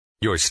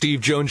Your Steve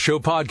Jones Show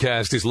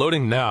podcast is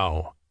loading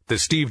now. The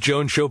Steve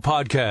Jones Show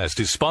podcast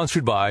is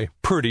sponsored by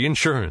Purdy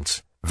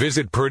Insurance.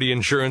 Visit Purdy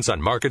Insurance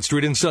on Market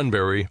Street in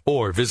Sunbury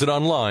or visit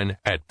online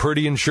at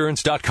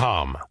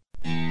purdyinsurance.com.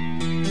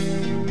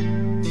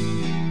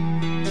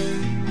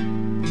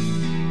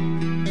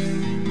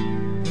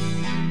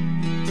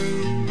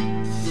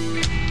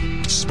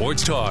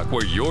 Sports talk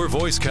where your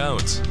voice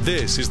counts.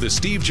 This is the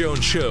Steve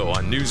Jones Show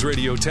on News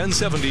Radio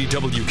 1070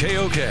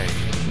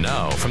 WKOK.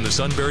 Now from the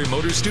Sunbury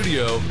Motors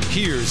Studio,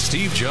 here's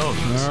Steve Jones.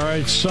 All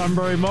right,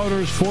 Sunbury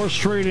Motors, 4th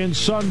Street in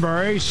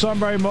Sunbury.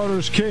 Sunbury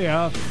Motors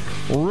Kia,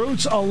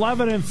 routes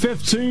 11 and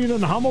 15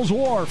 in Hummel's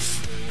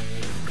Wharf.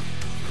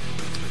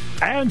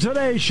 And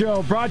today's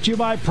show brought to you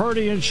by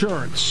Purdy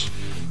Insurance.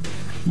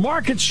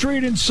 Market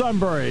Street in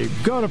Sunbury.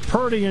 Go to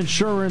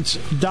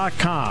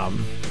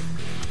purdyinsurance.com.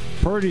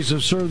 Purdy's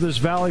have served this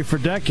valley for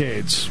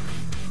decades.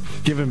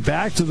 Given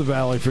back to the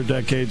valley for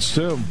decades,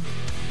 too.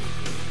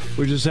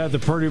 We just had the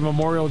Purdy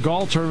Memorial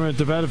Golf Tournament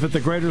to benefit the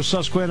Greater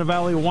Susquehanna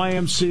Valley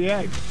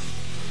YMCA.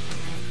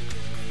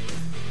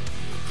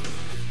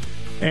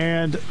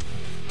 And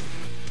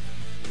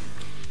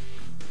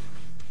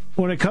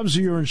when it comes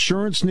to your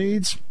insurance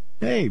needs,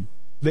 hey,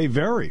 they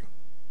vary.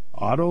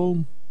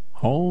 Auto,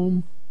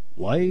 home,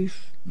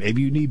 life,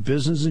 maybe you need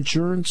business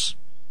insurance.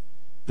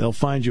 They'll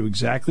find you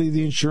exactly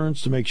the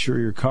insurance to make sure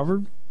you're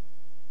covered.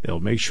 They'll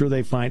make sure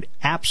they find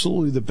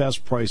absolutely the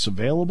best price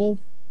available.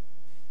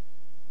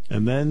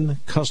 And then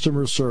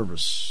customer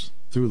service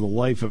through the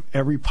life of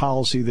every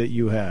policy that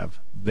you have.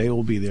 They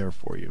will be there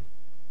for you.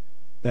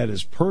 That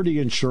is Purdy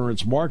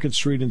Insurance, Market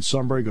Street in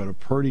Sunbury. Go to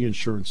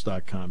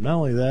purdyinsurance.com. Not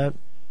only that,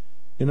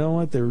 you know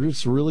what? They're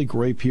just really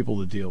great people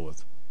to deal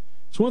with.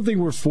 It's one thing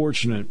we're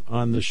fortunate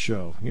on this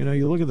show. You know,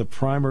 you look at the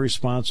primary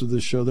sponsor of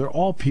this show, they're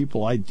all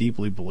people I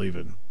deeply believe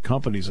in,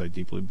 companies I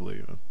deeply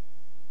believe in.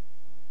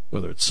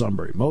 Whether it's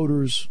Sunbury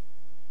Motors,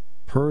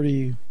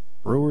 Purdy,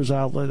 Brewers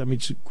Outlet, I mean,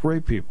 it's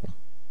great people.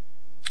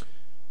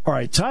 All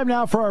right, time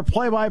now for our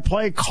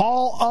play-by-play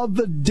call of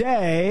the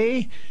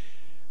day.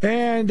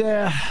 And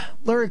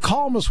Larry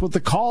Collmus with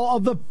the call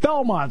of the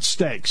Belmont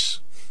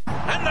Stakes.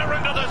 And they're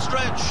into the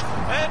stretch,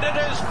 and it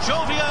is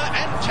Jovia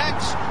and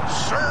Tex.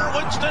 Sir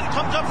Winston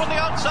comes up on the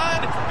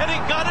outside, and he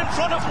got in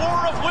front of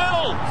War of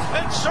Will.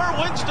 And Sir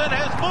Winston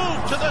has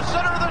moved to the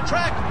center of the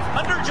track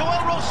under Joel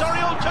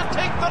Rosario to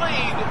take the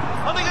lead.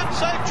 On the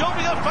inside,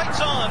 Jovia fights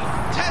on.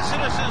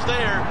 Tacitus is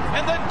there,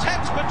 and then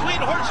Tex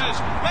between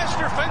horses.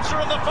 Master Fencer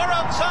on the far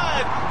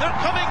outside. They're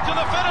coming to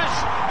the finish,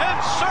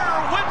 and Sir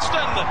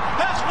Winston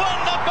has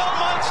won the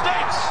Belmont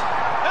Stakes.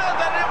 And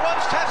then it was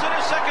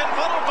Tacitus second,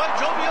 followed by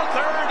Jovia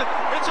third.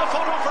 It's a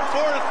photo for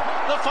fourth.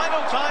 The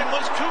final time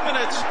was 2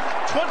 minutes,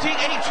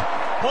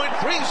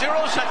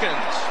 28.30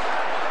 seconds.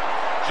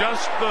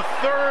 Just the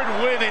third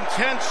win in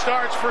 10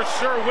 starts for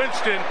Sir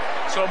Winston.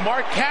 So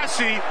Mark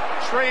Casse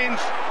trains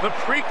the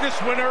Preakness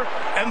winner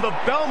and the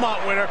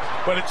Belmont winner,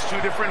 but it's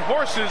two different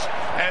horses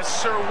as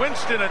Sir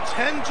Winston, a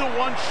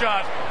 10-1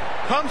 shot,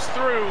 comes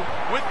through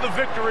with the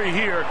victory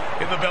here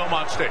in the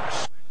Belmont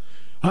Stakes.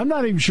 I'm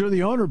not even sure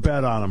the owner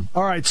bet on him.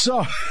 All right,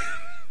 so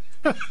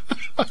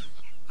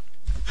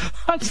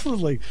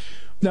absolutely.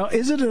 Now,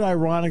 isn't it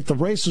ironic? The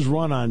race is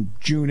run on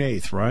June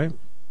 8th, right?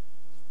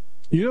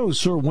 You know who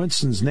Sir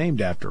Winston's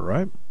named after,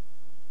 right?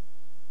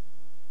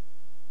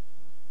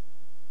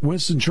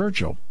 Winston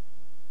Churchill.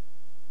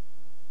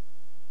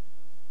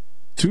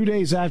 2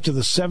 days after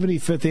the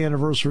 75th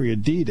anniversary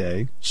of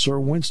D-Day, Sir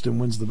Winston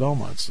wins the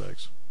Belmont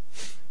Stakes.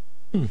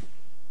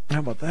 How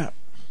about that?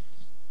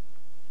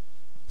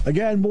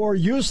 Again, more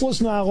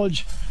useless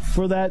knowledge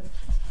for that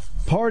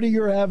party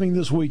you're having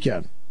this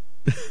weekend.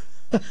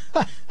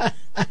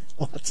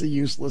 Lots of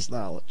useless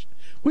knowledge.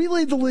 We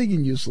lead the league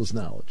in useless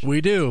knowledge.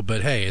 We do,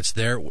 but hey, it's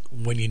there.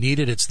 When you need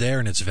it, it's there,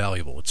 and it's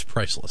valuable. It's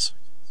priceless.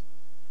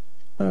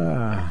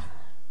 Well,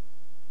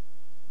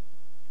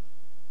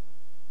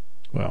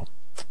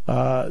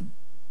 how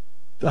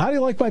do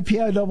you like my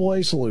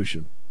PIAA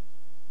solution?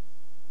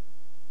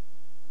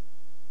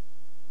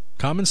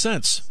 Common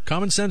sense.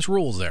 Common sense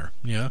rules there,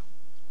 yeah.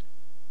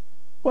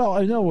 Well,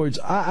 in other words,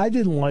 I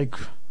didn't like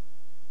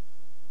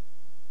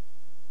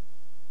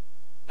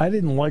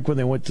when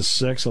they went to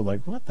 6. I'm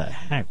like, what the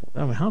heck?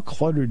 I mean, how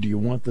cluttered do you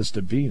want this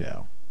to be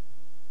now?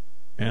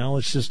 You know,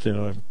 let's just,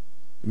 I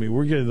mean,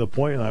 we're getting to the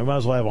point, I might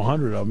as well have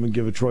 100 of them and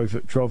give a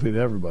trophy to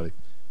everybody.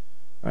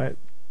 All right?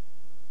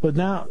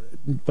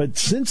 But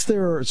since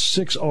there are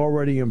 6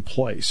 already in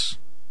place,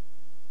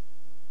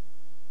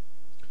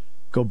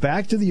 go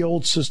back to the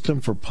old system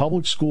for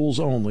public schools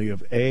only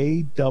of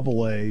A,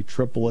 AA,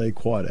 AAA,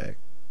 Quad A.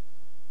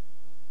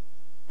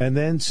 And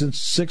then since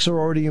 6 are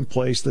already in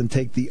place, then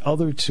take the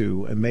other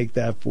 2 and make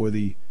that for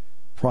the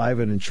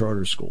private and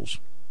charter schools.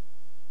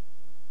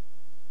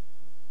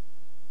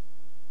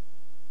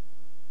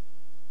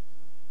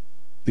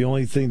 The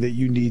only thing that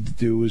you need to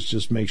do is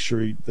just make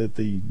sure that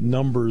the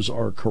numbers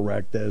are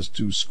correct as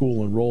to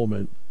school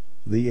enrollment,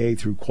 the A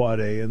through Quad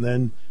A, and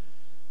then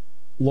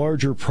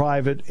larger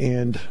private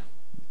and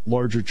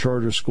Larger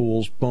charter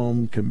schools,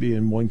 boom, can be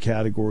in one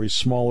category.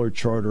 Smaller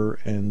charter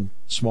and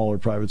smaller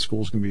private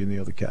schools can be in the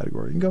other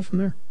category. You can go from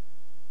there.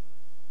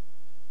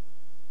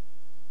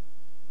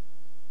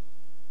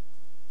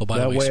 Oh, by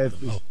the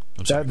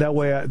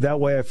way, that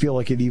way I feel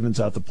like it evens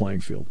out the playing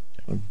field.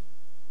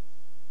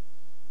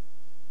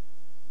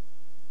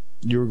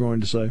 You were going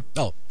to say?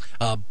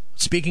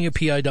 Speaking of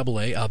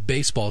PIAA,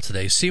 baseball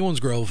today,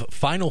 Selinsgrove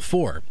Final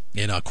Four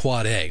in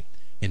Quad A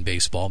in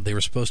baseball. They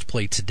were supposed to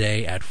play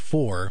today at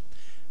 4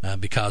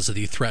 because of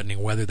the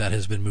threatening weather that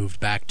has been moved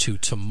back to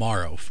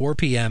tomorrow, 4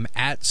 p.m.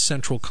 at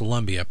Central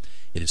Columbia.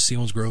 It is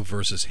Selinsgrove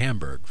versus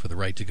Hamburg for the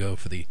right to go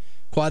for the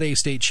Quad A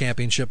state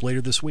championship later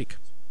this week.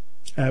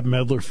 At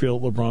Medler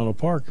Field, Lebrano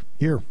Park.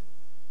 Here.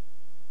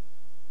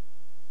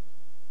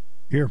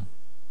 That's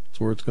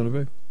where it's going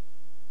to be.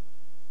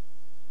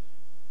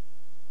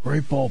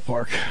 Great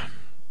ballpark.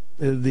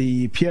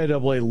 The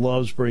PIAA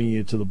loves bringing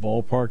you to the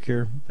ballpark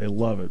here. They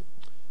love it.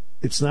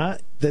 It's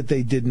not that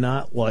they did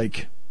not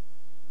like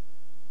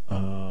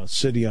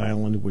City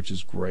Island, which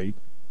is great.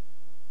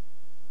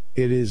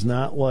 It is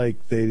not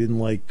like they didn't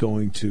like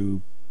going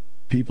to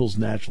People's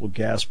Natural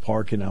Gas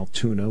Park in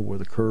Altoona, where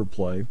the Curb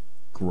play.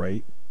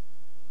 Great.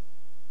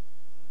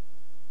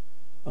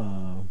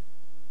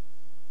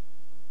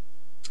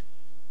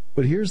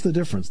 But here's the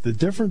difference. The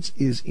difference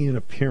is in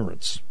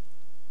appearance.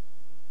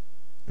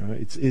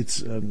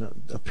 It's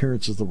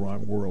appearance is the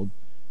wrong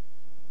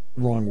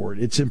word.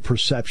 It's in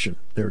perception.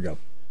 There we go.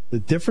 The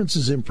difference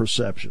is in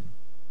perception.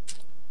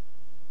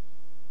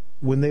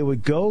 When they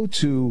would go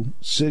to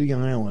City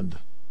Island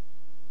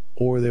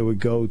or they would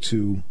go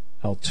to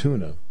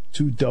Altoona,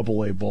 2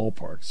 AA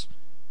ballparks,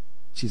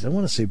 geez, I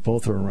want to say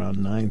both are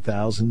around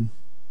 9,000,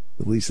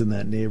 at least in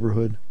that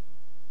neighborhood.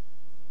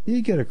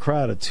 You get a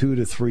crowd of 2,000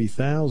 to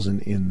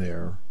 3,000 in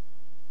there,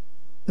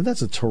 and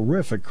that's a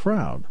terrific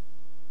crowd.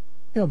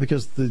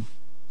 Because the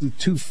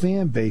 2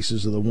 fan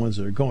bases are the ones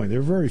that are going. There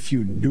are very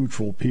few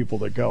neutral people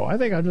that go, I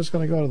think I'm just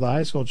going to go to the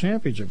high school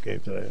championship game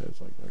today.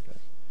 It's like, okay.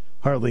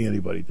 Hardly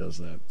anybody does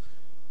that.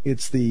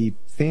 It's the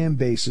fan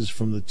bases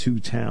from the 2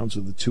 towns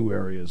or the 2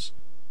 areas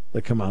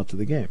that come out to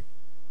the game.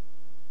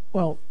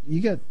 Well, you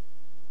get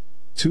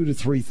 2,000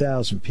 to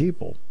 3,000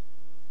 people.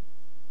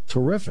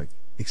 Terrific.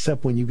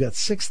 Except when you've got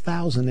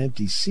 6,000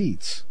 empty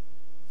seats,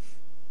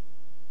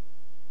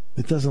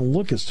 it doesn't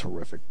look as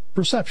terrific,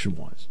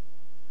 perception-wise.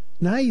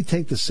 Now you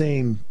take the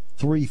same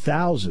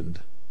 3,000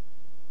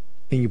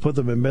 and you put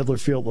them in Medler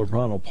Field,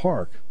 Lebrano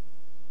Park,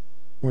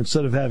 where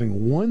instead of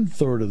having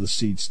 1/3 of the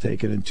seats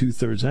taken and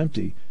 2/3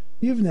 empty,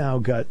 you've now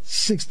got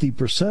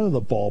 60% of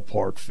the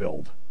ballpark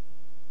filled.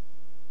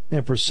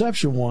 And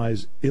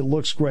perception-wise, it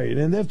looks great.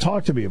 And they've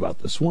talked to me about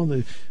this.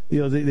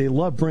 They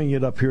love bringing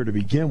it up here to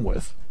begin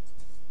with,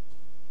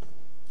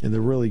 and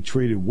they're really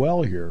treated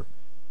well here.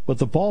 But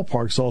the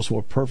ballpark's also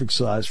a perfect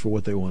size for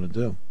what they want to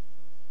do.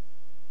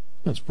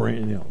 It's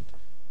brand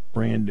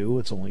new.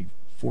 It's only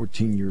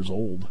 14 years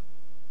old.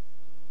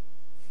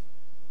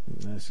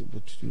 And I said,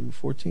 what you do?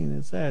 14?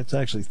 It's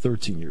actually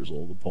 13 years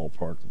old, the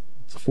ballpark.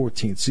 It's the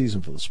 14th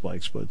season for the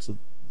Spikes, but the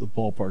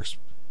ballpark's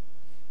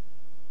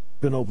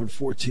been open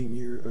 13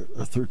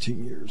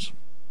 years.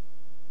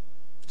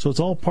 So it's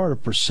all part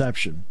of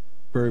perception.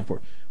 Very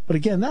important. But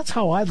again, that's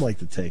how I'd like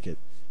to take it.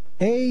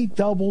 A,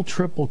 double,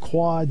 triple,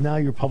 quad, now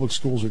your public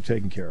schools are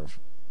taken care of.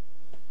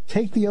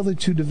 Take the other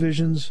 2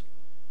 divisions,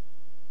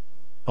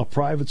 a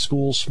private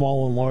school,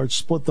 small and large,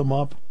 split them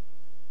up,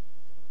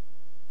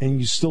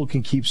 and you still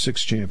can keep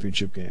 6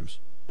 championship games.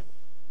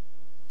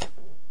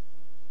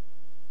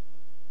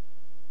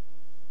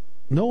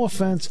 No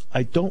offense,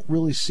 I don't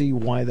really see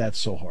why that's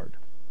so hard.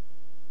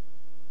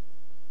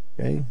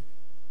 Okay?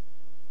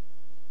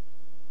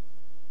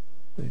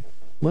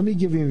 Let me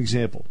give you an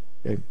example.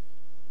 Okay?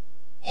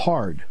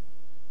 Hard.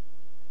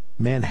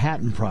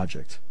 Manhattan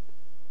Project.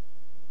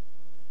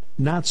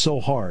 Not so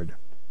hard.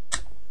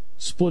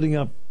 Splitting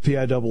up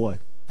PIAA.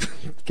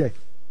 Okay.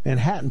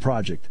 Manhattan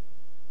Project.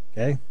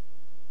 Okay.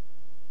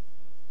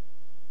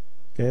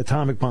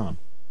 Atomic Bomb.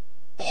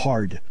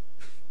 Hard.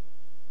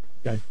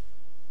 Okay.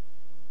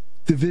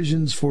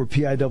 Divisions for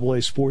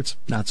PIAA sports.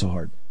 Not so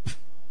hard.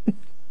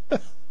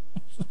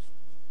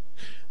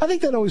 I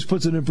think that always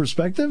puts it in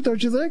perspective,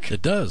 don't you think?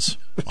 It does.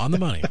 On the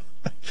money.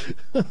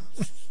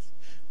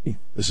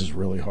 This is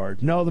really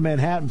hard. No, the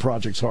Manhattan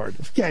Project's hard.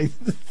 Okay.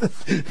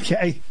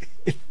 Okay.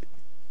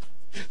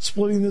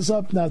 Splitting this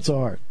up, not so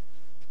hard.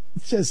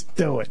 Just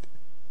do it.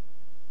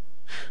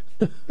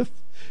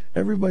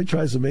 Everybody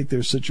tries to make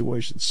their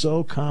situation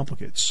so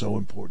complicated. It's so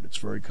important. It's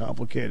very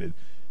complicated.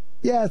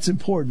 Yeah, it's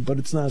important, but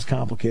it's not as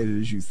complicated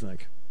as you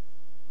think.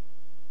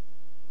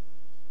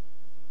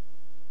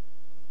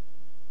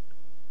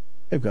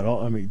 They've got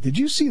all, did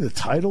you see the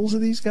titles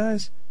of these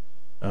guys?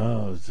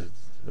 Oh,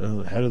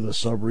 head of the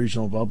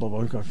sub-regional, blah, blah,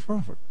 blah.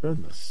 Oh, for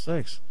goodness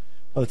sakes.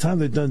 By the time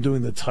they're done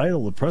doing the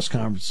title, the press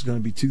conference is going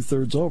to be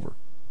 2/3 over.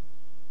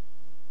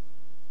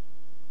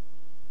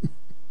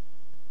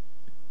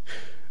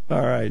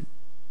 All right.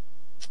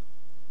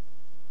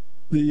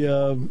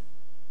 The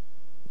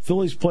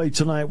Phillies play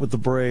tonight with the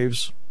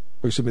Braves.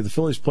 The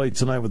Phillies played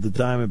tonight with the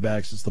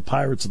Diamondbacks. It's the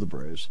Pirates of the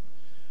Braves.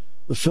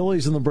 The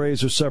Phillies and the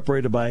Braves are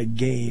separated by a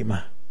game.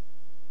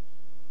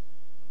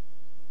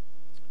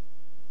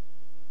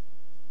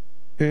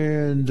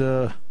 And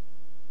the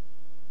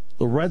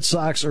Red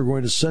Sox are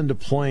going to send a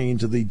plane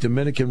to the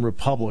Dominican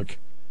Republic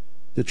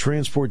to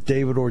transport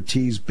David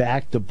Ortiz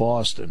back to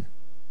Boston.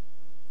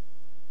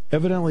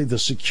 Evidently, the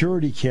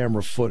security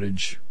camera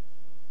footage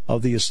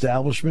of the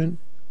establishment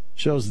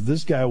shows that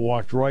this guy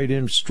walked right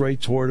in straight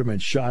toward him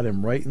and shot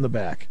him right in the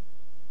back.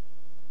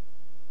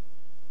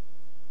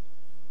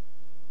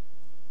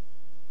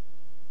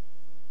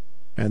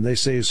 And they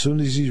say as soon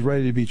as he's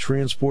ready to be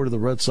transported, the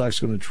Red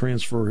Sox are going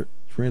to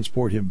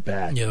transport him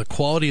back. Yeah, the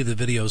quality of the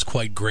video is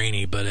quite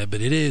grainy, but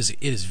it is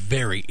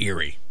very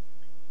eerie.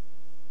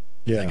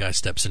 Yeah, the guy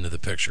steps into the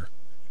picture.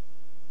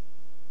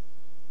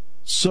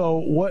 So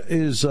what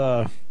is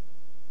happened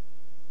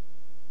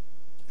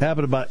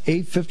about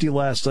 8:50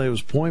 last night? It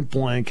was point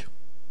blank,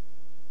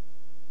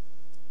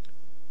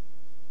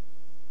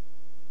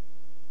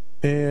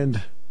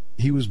 and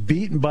he was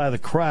beaten by the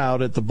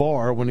crowd at the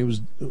bar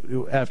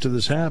after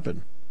this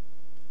happened.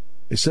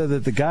 They said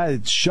that the guy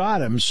that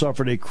shot him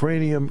suffered a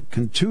cranium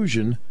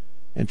contusion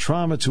and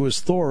trauma to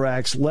his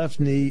thorax, left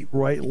knee,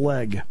 right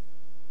leg.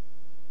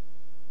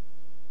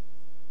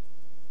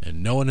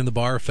 And no one in the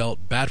bar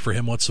felt bad for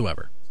him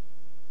whatsoever.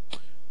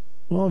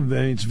 Well, I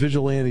mean, it's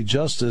vigilante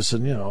justice,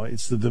 and,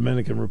 it's the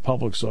Dominican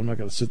Republic, so I'm not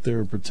going to sit there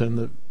and pretend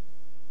that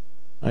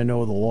I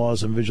know the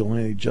laws and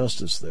vigilante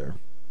justice there.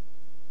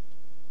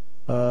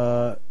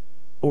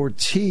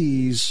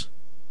 Ortiz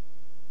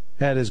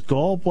had his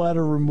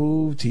gallbladder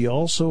removed. He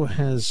also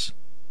has,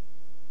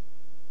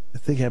 I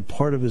think, had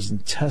part of his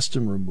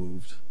intestine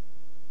removed.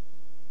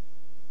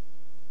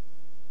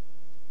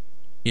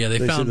 Yeah,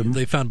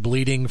 they found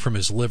bleeding from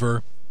his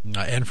liver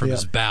and from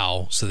his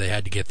bowel, so they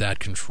had to get that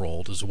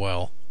controlled as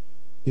well.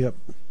 Yep.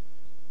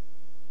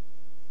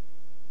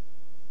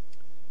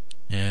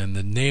 And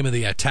the name of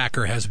the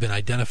attacker has been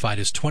identified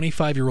as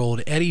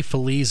 25-year-old Eddie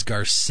Feliz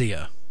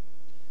Garcia.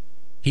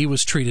 He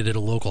was treated at a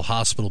local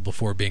hospital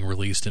before being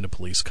released into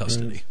police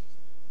custody.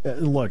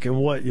 Look, and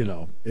what,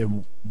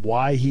 and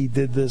why he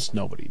did this,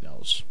 nobody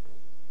knows.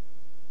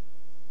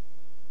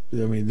 I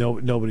mean,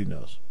 nobody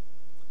knows.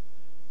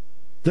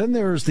 Then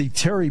there's the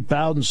Terry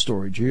Bowden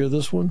story. Did you hear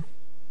this one?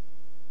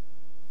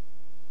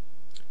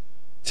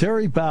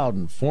 Terry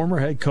Bowden, former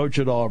head coach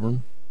at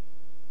Auburn,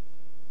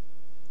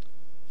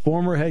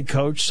 former head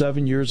coach,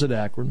 7 years at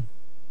Akron,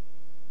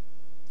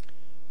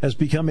 has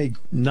become a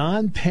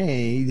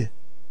non-paid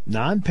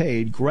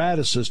grad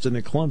assistant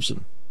at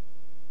Clemson.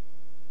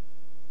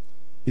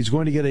 He's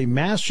going to get a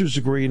master's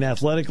degree in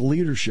athletic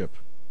leadership.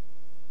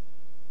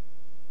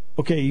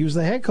 Okay, he was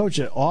the head coach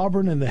at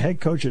Auburn and the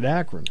head coach at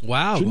Akron.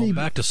 Wow, going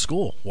back to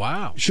school.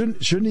 Wow.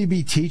 Shouldn't he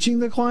be teaching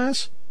the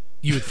class?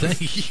 You would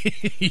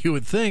think. You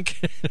would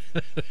think.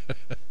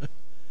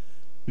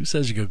 Who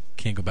says you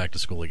can't go back to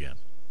school again?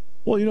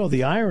 Well,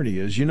 the irony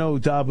is,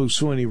 Dabu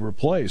Swinney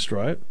replaced,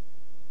 right?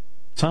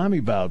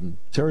 Tommy Bowden,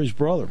 Terry's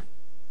brother.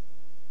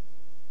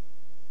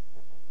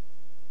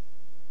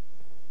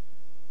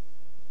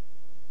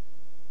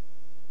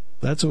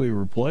 That's who he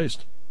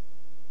replaced.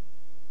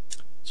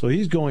 So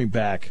he's going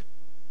back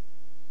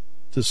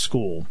to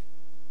school.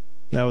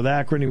 Now with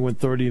Akron, he went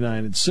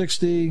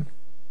 39-60.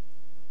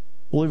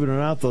 Believe it or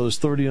not, those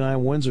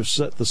 39 wins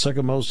are the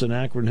second most in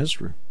Akron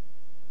history.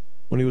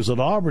 When he was at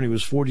Auburn, he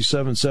was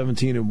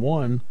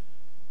 47-17-1.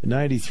 In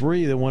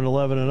 93, they won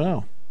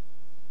 11-0.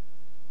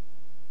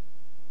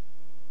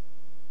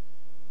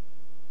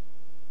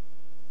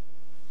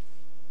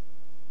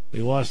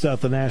 He lost out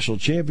the national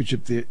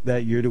championship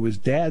that year to his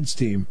dad's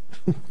team,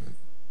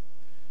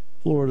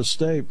 Florida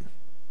State,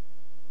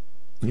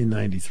 in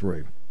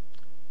 93.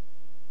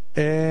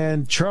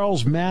 And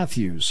Charles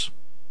Matthews,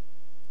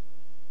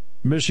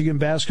 Michigan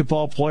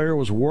basketball player,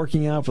 was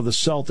working out for the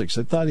Celtics.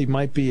 I thought he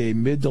might be a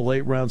mid to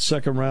late round,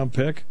 second round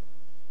pick.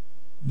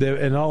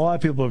 And a lot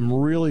of people have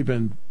really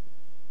been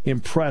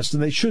impressed,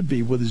 and they should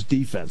be, with his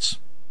defense.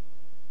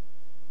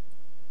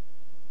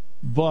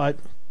 But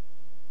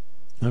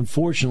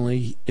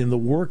unfortunately, in the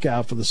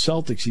workout for the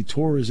Celtics, he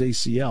tore his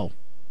ACL.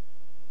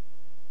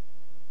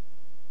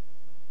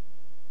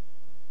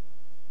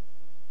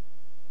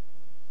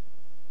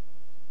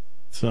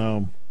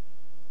 So,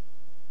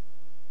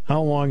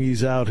 how long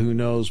he's out, who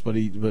knows? But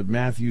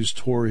Matthews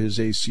tore his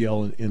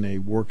ACL in a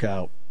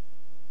workout,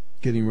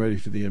 getting ready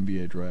for the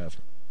NBA draft.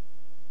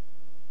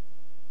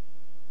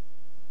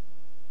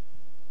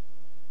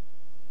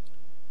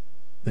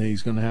 Then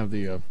he's going to have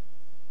the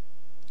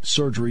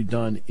surgery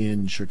done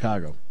in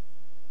Chicago.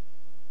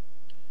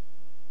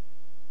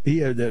 He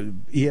had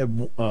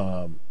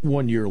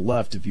 1 year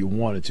left if you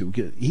wanted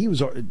to.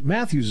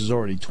 Matthews is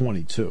already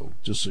 22,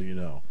 just so you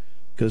know.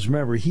 Because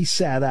remember, he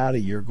sat out a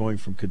year going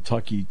from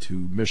Kentucky to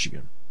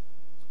Michigan.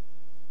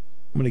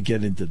 I'm going to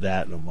get into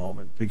that in a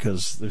moment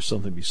because there's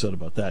something to be said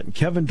about that. And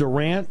Kevin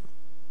Durant,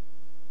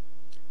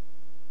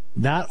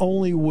 not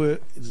only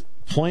with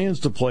plans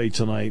to play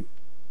tonight,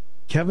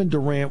 Kevin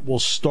Durant will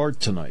start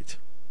tonight.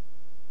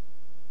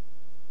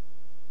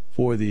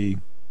 for the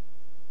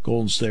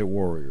Golden State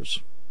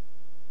Warriors.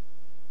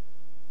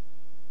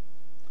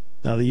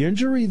 Now, the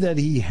injury that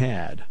he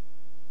had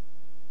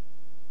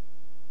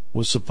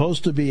was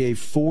supposed to be a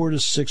 4 to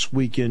 6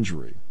 week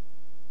injury.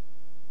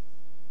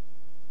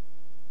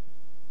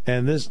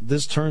 And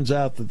this turns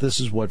out that this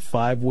is,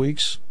 5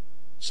 weeks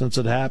since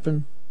it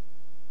happened?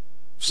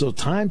 So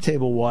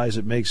timetable-wise,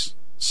 it makes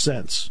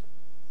sense.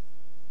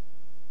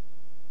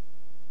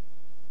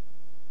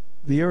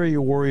 The area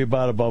you worry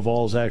about above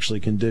all is actually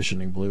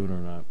conditioning, believe it or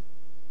not.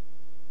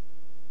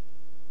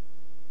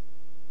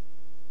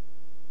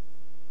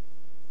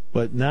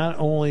 But not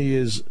only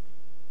is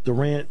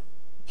Durant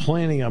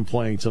planning on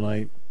playing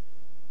tonight,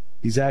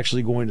 he's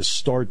actually going to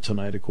start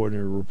tonight, according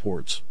to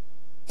reports.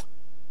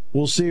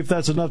 We'll see if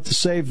that's enough to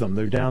save them.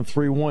 They're down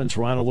 3-1.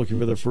 Toronto looking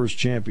for their first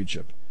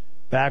championship.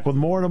 Back with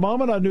more in a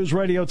moment on News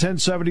Radio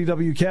 1070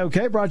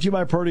 WKOK, brought to you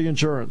by Purdy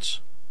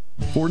Insurance.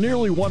 For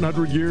nearly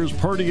 100 years,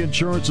 Purdy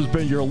Insurance has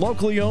been your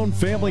locally owned,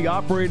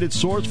 family-operated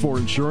source for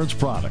insurance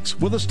products.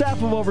 With a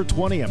staff of over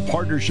 20 and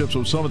partnerships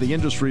with some of the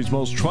industry's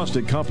most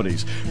trusted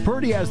companies,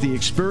 Purdy has the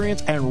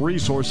experience and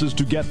resources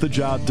to get the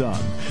job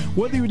done.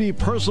 Whether you need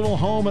personal,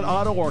 home, and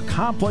auto, or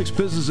complex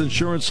business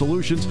insurance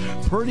solutions,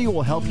 Purdy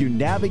will help you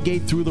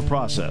navigate through the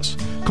process.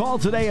 Call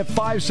today at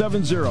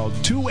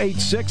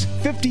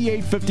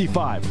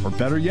 570-286-5855. Or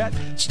better yet,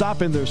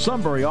 stop in their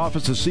Sunbury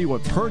office to see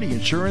what Purdy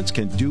Insurance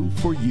can do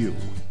for you.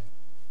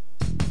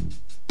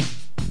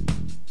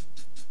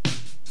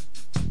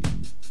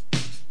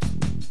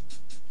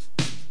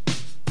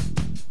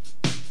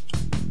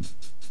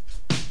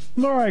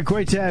 All right,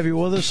 great to have you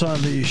with us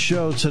on the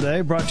show today.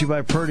 Brought to you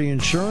by Purdy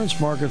Insurance,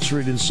 Market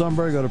Street in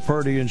Sunbury. Go to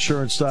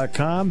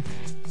purdyinsurance.com.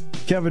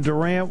 Kevin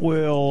Durant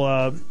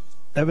will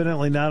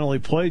evidently not only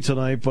play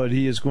tonight, but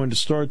he is going to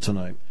start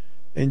tonight.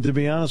 And to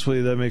be honest with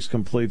you, that makes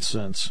complete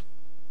sense.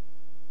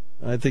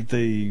 I think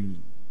the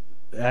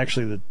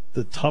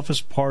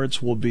toughest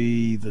parts will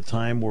be the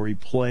time where he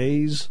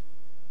plays,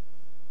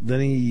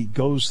 then he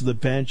goes to the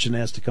bench and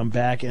has to come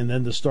back, and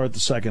then to start the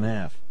second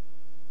half.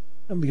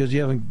 And because you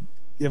haven't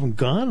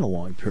gone a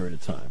long period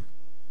of time.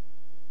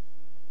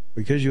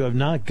 Because you have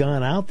not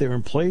gone out there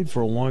and played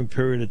for a long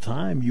period of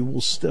time, you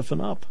will stiffen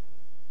up.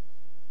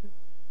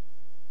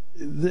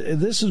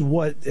 This is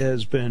what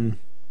has been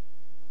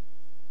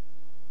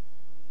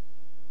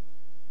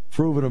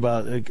proven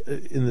about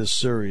in this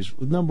series.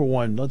 Number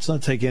one, let's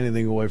not take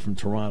anything away from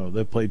Toronto.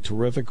 They played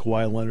terrific.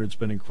 Kawhi Leonard's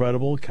been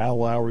incredible. Kyle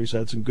Lowry's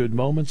had some good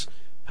moments.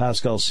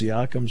 Pascal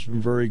Siakam's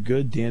been very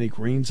good. Danny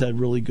Green's had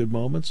really good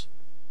moments.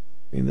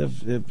 I mean,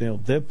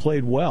 they've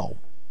played well,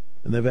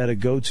 and they've had a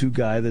go-to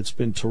guy that's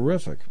been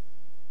terrific.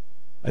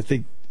 I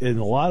think in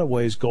a lot of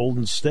ways,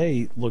 Golden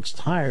State looks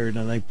tired,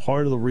 and I think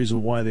part of the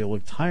reason why they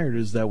look tired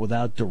is that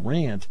without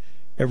Durant,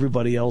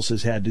 everybody else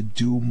has had to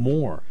do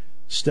more.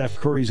 Steph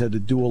Curry's had to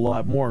do a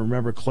lot more.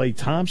 Remember, Klay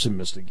Thompson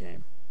missed a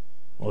game.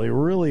 Well, they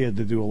really had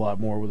to do a lot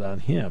more without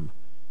him.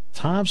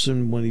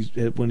 Thompson, when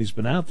he's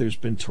been out there, has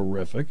been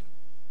terrific.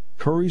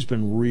 Curry's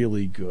been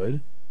really good.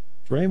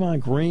 Draymond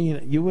Green,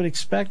 you would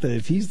expect that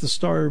if he's the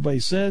star everybody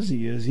says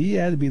he is, he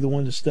had to be the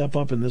one to step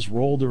up in this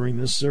role during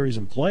this series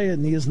and play it,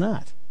 and he is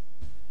not.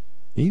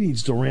 He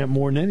needs Durant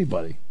more than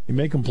anybody. You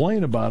may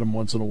complain about him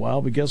once in a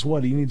while, but guess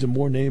what? He needs him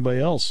more than anybody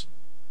else.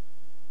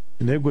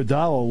 And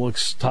Iguodala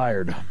looks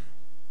tired.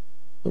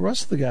 The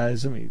rest of the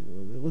guys, I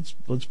mean,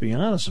 let's be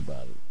honest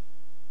about it.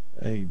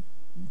 Hey,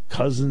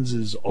 Cousins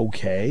is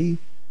okay.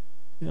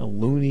 You know,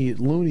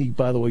 Looney,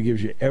 by the way,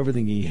 gives you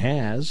everything he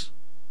has.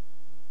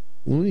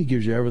 Looney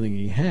gives you everything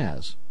he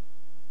has.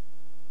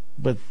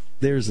 But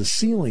there's a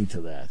ceiling to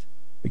that.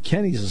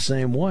 McKinney's the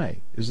same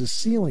way. There's a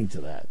ceiling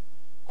to that.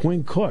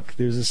 Quinn Cook,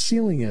 there's a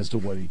ceiling as to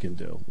what he can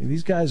do. And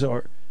these guys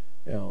are,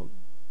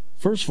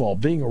 first of all,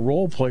 being a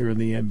role player in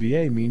the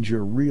NBA means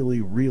you're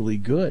really, really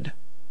good.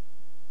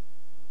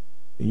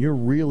 And you're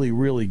really,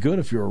 really good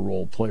if you're a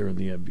role player in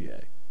the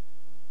NBA.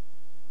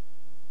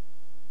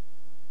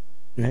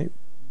 Okay?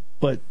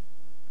 But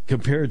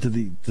compared to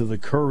the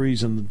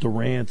Currys and the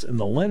Durants and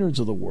the Leonards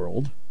of the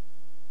world,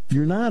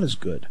 you're not as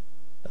good.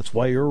 That's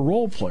why you're a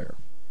role player.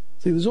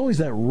 See, there's always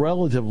that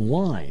relative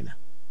line.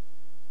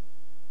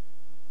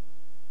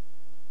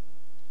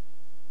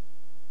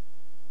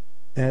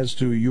 As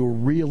to you're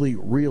really,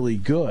 really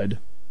good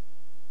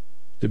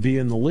to be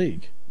in the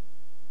league.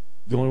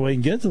 The only way you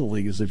can get to the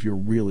league is if you're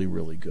really,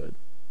 really good.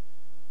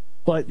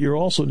 But you're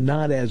also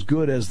not as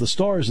good as the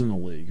stars in the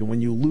league. And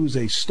when you lose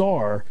a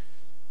star,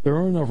 there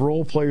aren't enough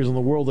role players in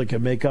the world that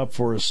can make up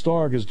for a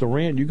star, because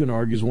Durant, you can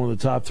argue, is one of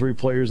the top 3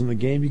 players in the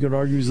game. You can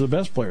argue he's the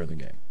best player in the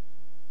game.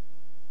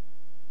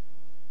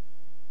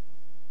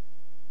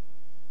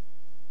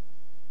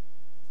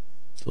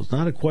 So it's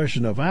not a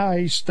question of,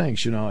 he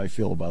stinks. You know how I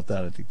feel about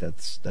that. I think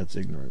that's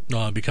ignorant.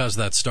 Because of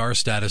that star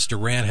status,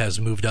 Durant has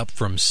moved up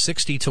from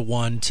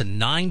 60-1 to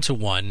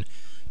 9-1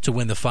 to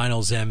win the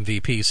Finals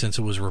MVP, since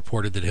it was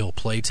reported that he'll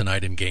play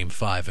tonight in Game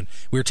 5. And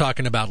we were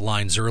talking about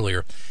lines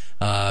earlier.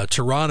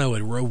 Toronto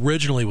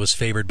originally was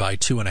favored by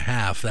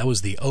 2.5. That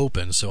was the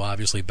open, so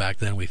obviously back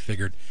then we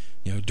figured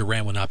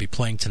Durant will not be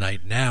playing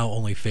tonight. Now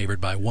only favored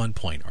by 1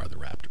 point are the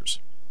Raptors.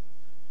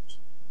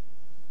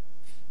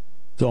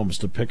 It's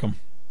almost a pick 'em.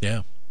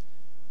 Yeah.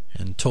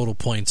 And total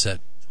points at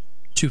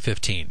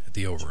 215 at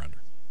the over-under.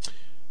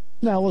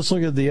 Now let's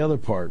look at the other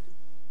part.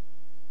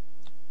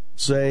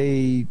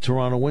 Say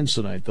Toronto wins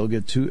tonight. They'll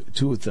get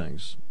two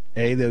things.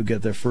 A, they'll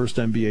get their first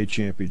NBA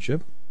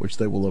championship, which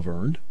they will have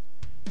earned.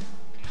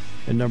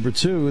 And number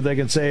two, they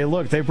can say,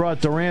 look, they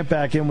brought Durant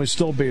back in, we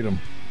still beat them.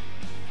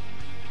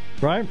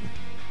 Right?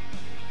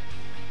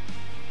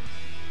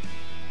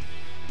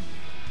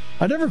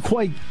 I never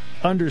quite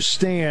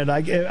understand.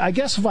 I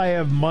guess if I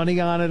have money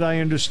on it, I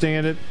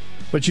understand it.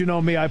 But you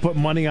know me, I put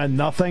money on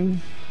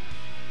nothing.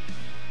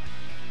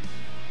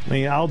 I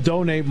mean, I'll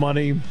donate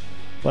money,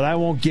 but I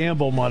won't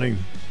gamble money.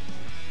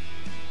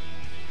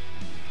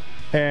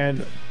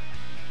 But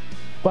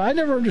I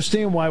never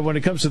understand why, when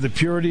it comes to the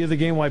purity of the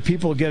game, why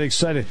people get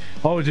excited.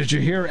 Oh, did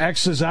you hear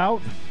X is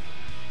out?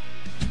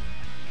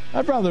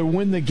 I'd rather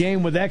win the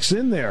game with X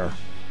in there.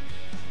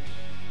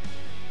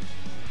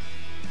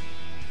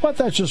 But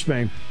that's just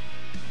me.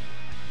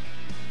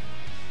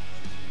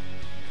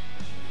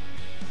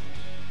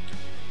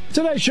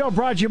 Today's show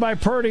brought to you by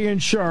Purdy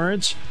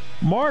Insurance.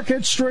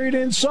 Market Street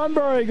in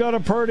Sunbury. Go to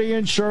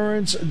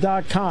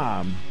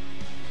purdyinsurance.com.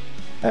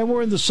 And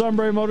we're in the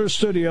Sunbury Motors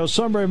studio.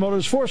 Sunbury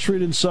Motors, 4th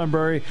Street in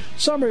Sunbury.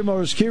 Sunbury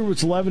Motors, key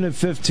routes 11 and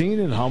 15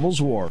 in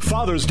Hummel's Wharf.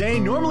 Father's Day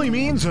normally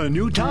means a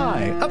new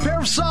tie, a pair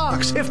of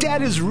socks. If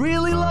Dad is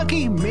really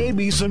lucky,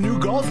 maybe some new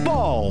golf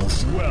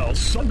balls. Well,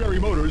 Sunbury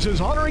Motors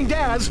is honoring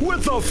dads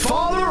with the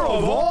father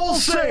of all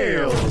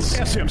sales.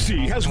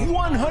 SMC has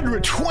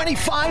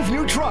 125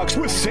 new trucks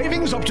with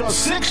savings up to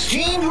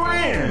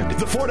 $16,000.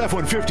 The Ford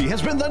F-150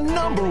 has been the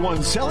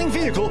 +1 selling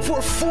vehicle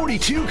for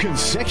 42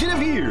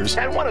 consecutive years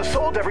and one is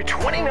sold every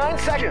 29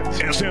 seconds.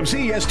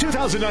 SMC has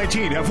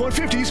 2019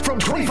 F-150s from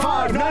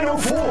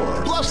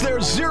 $25,904. Plus,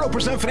 there's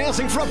 0%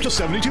 financing for up to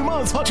 72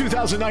 months on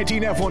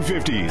 2019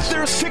 F-150s.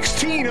 There's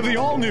 16 of the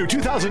all-new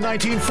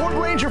 2019 Ford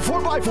Ranger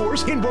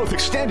 4x4s in both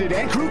extended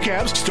and crew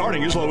cabs,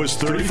 starting as low as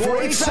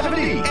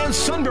 $34,870. And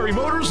Sunbury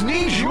Motors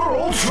needs your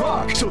old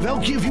truck, so they'll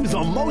give you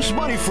the most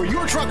money for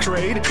your truck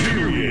trade,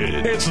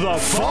 period. It's the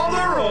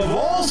father of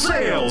all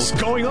sales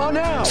going on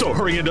now. So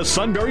hurry into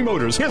Sunbury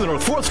Motors in the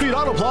North 4th Street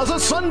Auto Plaza,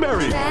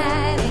 Sunbury.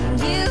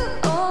 You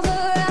over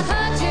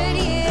 100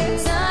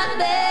 years,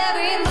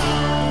 Sunbury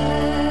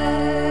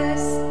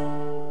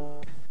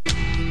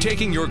Motors.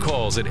 Taking your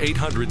calls at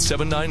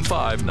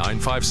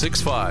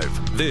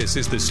 800-795-9565. This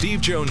is the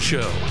Steve Jones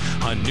Show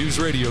on News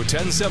Radio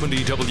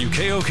 1070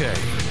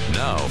 WKOK.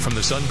 Now from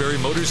the Sunbury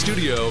Motors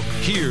studio,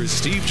 here's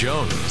Steve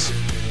Jones.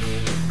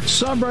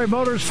 Sunbury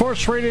Motors, 4th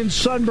Street in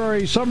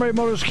Sunbury. Sunbury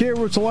Motors, key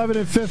routes 11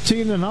 and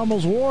 15 in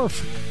Hummel's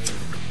Wharf.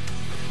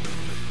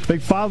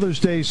 Big Father's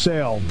Day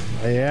sale.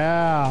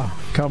 Yeah,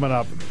 coming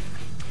up.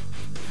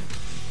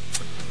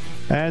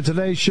 And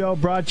today's show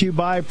brought to you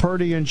by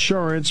Purdy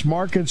Insurance.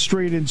 Market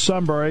Street in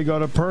Sunbury. Go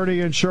to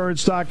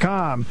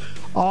purdyinsurance.com.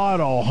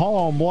 Auto,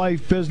 home,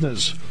 life,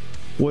 business.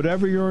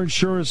 Whatever your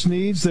insurance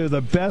needs, they're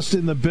the best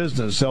in the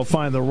business. They'll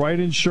find the right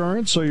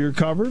insurance so you're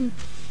covered.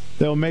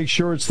 They'll make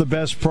sure it's the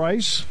best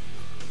price.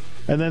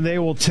 And then they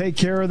will take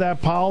care of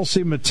that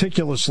policy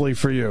meticulously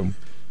for you.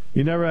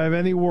 You never have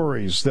any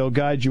worries. They'll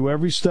guide you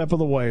every step of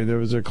the way. If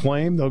there is a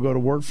claim, they'll go to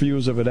work for you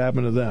as if it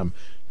happened to them.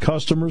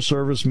 Customer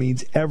service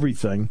means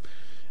everything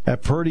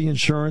at Purdy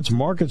Insurance,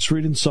 Market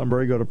Street in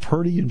Sunbury. Go to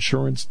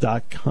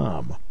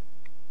purdyinsurance.com.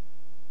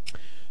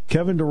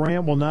 Kevin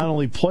Durant will not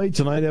only play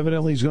tonight,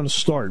 evidently he's going to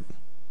start.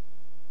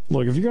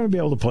 Look, if you're going to be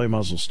able to play, might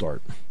as well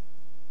start.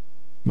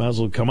 Might as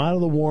well come out of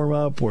the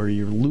warm-up where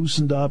you're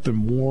loosened up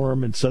and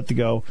warm and set to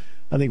go.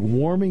 I think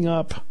warming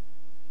up,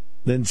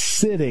 then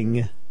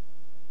sitting,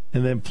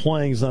 and then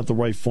playing is not the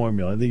right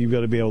formula. I think you've got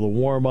to be able to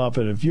warm up,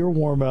 and if you're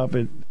warmed up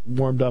and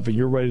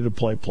you're ready to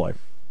play.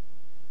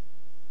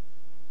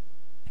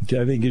 Okay,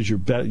 I think it gives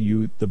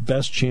you the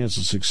best chance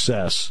of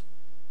success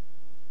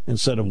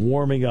instead of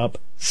warming up,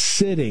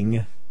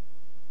 sitting,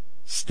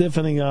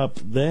 stiffening up,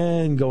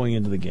 then going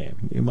into the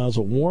game. You might as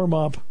well warm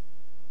up,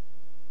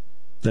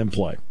 then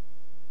play.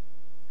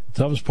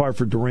 The toughest part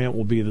for Durant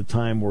will be the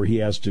time where he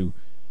has to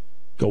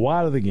go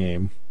out of the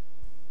game,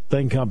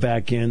 then come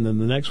back in, then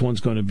the next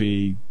one's going to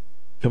be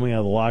coming out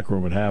of the locker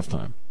room at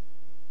halftime.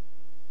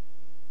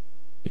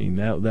 I mean,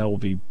 that will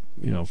be,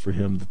 for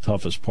him, the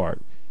toughest part.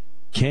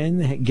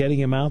 Getting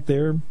him out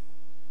there,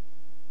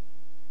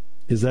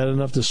 is that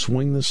enough to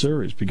swing the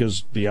series?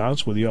 Because, to be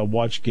honest with you, I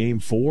watched Game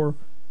 4,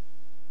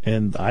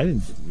 and I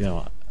didn't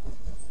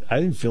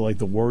feel like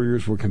the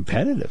Warriors were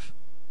competitive,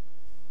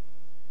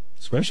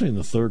 especially in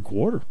the third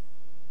quarter.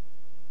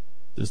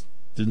 Just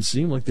didn't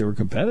seem like they were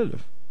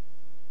competitive.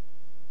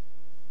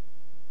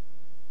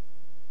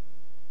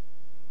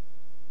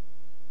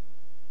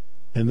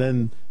 And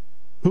then,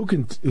 who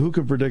can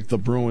predict the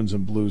Bruins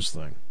and Blues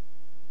thing?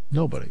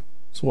 Nobody.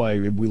 That's why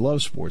we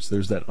love sports.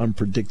 There's that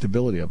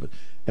unpredictability of it.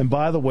 And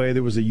by the way,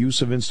 there was a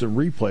use of instant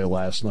replay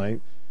last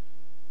night.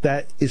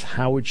 That is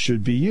how it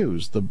should be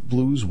used. The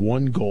Blues'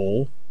 one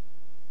goal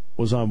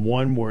was on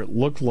one where it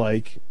looked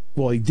like,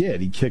 well, he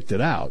did. He kicked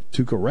it out,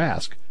 Tuukka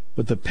Rask.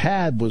 But the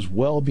pad was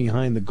well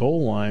behind the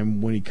goal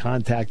line when he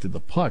contacted the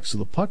puck, so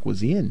the puck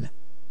was in.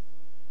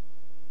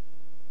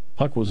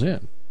 Puck was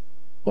in.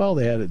 Well,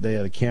 they had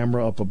a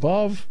camera up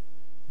above,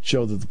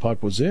 showed that the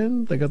puck was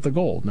in, they got the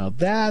goal. Now,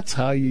 that's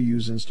how you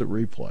use instant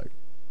replay.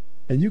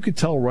 And you could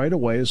tell right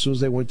away as soon as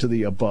they went to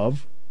the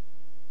above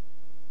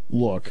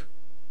look,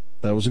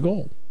 that was a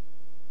goal.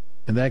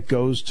 And that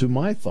goes to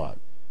my thought.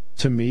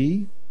 To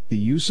me, the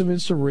use of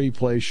instant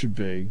replay should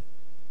be,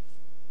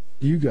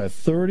 you got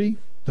 30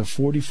 to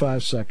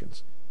 45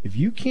 seconds. If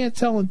you can't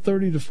tell in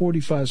 30 to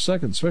 45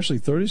 seconds, especially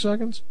 30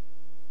 seconds,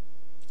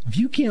 if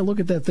you can't look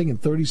at that thing in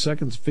 30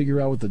 seconds and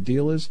figure out what the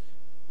deal is,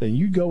 then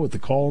you go with the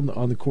call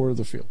on the corner of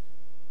the field.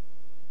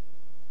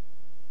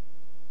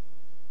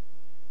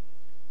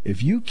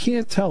 If you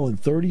can't tell in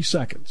 30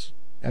 seconds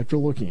after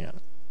looking at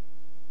it,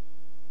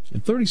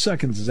 and 30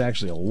 seconds is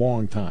actually a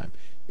long time.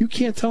 You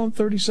can't tell in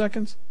 30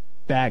 seconds?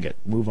 Bag it.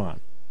 Move on.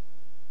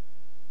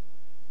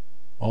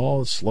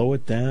 Oh, slow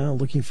it down,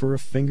 looking for a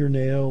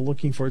fingernail,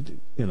 looking for,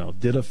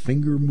 did a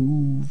finger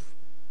move?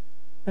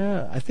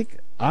 I think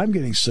I'm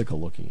getting sick of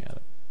looking at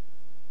it.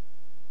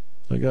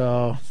 Like,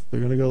 oh, they're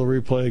going to go to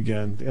the replay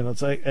again. And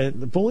it's like,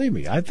 and believe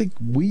me, I think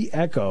we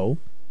echo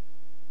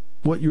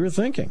what you're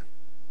thinking.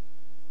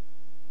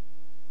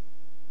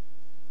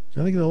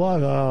 I think the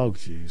log, oh,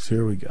 geez,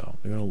 here we go.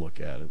 They're going to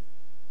look at it.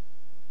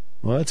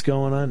 Well, that's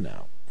going on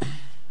now.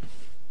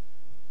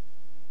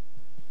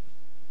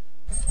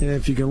 And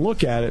if you can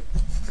look at it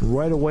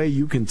right away,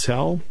 you can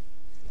tell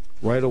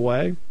right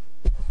away,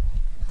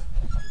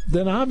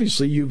 then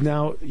obviously you've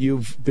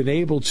been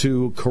able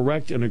to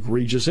correct an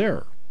egregious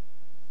error.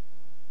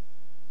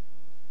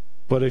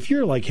 But if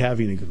you're like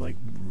having to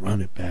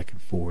run it back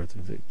and forth,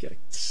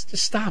 just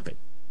stop it.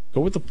 Go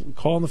with the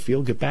call on the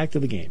field, get back to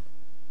the game.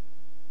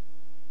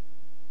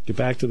 Get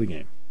back to the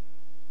game.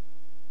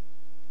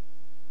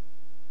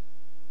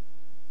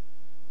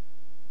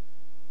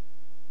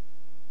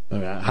 I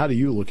mean, how do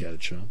you look at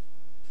it, Sean?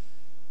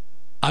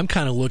 I'm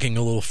kind of looking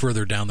a little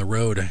further down the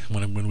road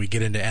when we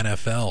get into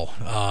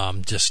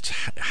NFL. Just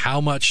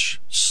how much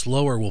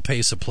slower will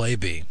pace of play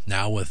be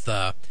now with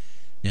the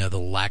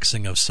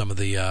laxing of some of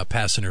the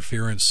pass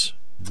interference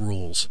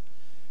rules?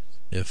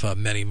 If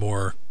many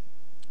more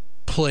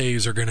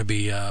plays are going to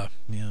be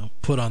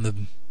put on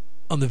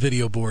the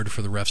video board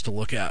for the refs to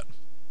look at,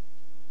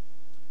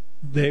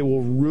 they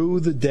will rue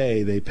the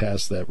day they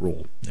pass that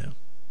rule. Yeah.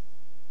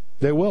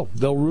 They will.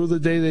 They'll rue the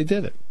day they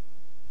did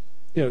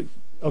it.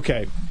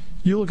 Okay,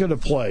 you look at a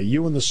play.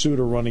 You and the suit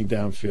are running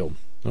downfield.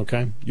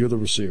 Okay? You're the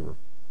receiver.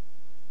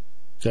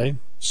 Okay?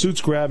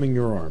 Suit's grabbing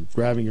your arm.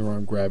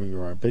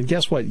 But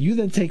guess what? You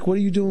then take, what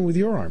are you doing with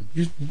your arm?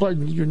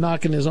 You're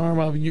knocking his arm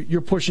off. You're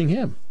pushing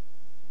him.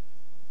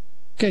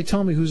 Okay,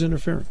 tell me who's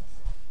interfering.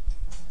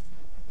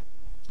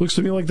 Looks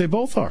to me like they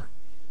both are.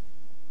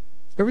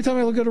 Every time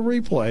I look at a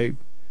replay,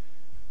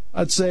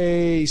 I'd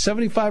say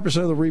 75%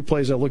 of the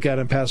replays I look at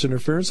in pass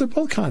interference, they're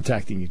both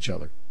contacting each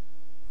other.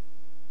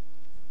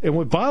 And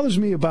what bothers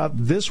me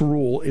about this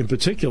rule in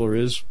particular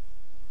is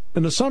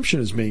an assumption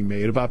is being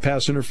made about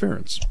pass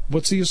interference.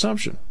 What's the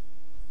assumption?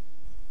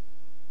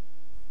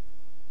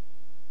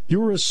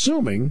 You're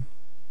assuming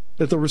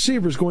that the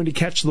receiver is going to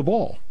catch the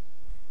ball.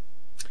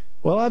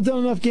 Well, I've done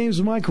enough games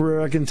in my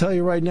career, I can tell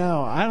you right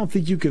now, I don't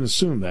think you can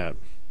assume that.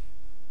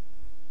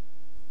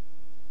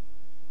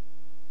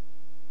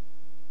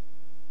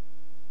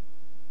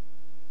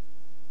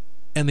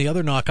 And the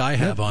other knock I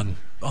have on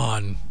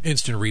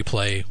instant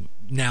replay,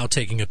 now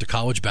taking it to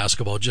college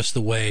basketball, just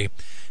the way,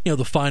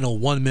 the final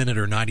 1 minute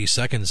or 90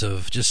 seconds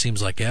of just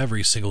seems like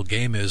every single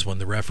game is when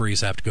the referees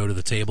have to go to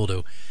the table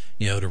to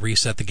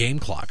reset the game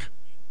clock.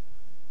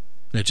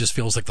 And it just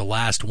feels like the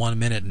last 1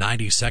 minute,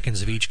 90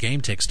 seconds of each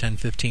game takes 10,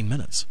 15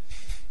 minutes.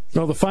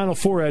 No, the Final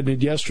Four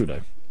ended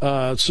yesterday.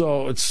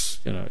 So it's,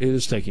 it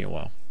is taking a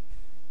while.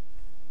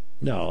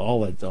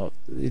 No,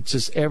 it's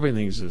just,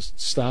 everything's just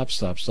stop.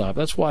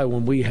 That's why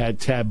when we had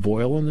Tad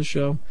Boyle on the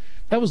show,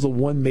 that was the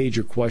one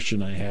major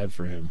question I had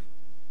for him,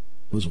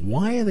 was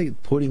why are they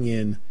putting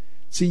in,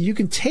 see, you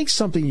can take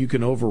something, you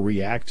can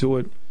overreact to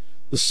it.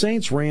 The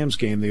Saints-Rams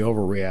game, they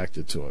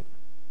overreacted to it.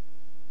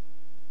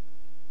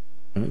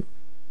 Right?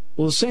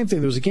 Well, the same thing,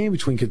 there was a game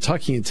between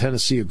Kentucky and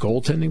Tennessee, a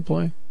goaltending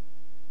play,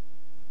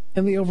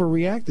 and they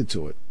overreacted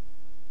to it.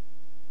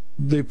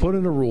 They put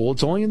in a rule,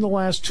 it's only in the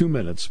last 2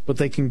 minutes, but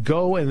they can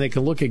go and they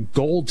can look at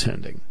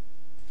goaltending.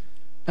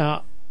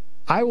 Now,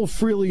 I will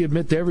freely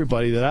admit to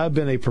everybody that I've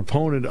been a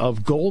proponent of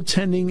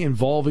goaltending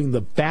involving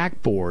the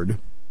backboard.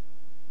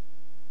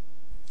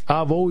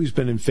 I've always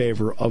been in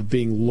favor of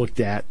being looked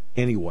at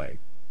anyway,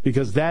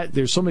 because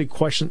there's so many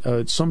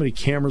so many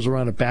cameras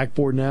around a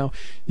backboard now.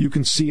 You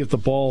can see if the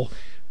ball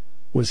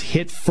was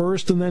hit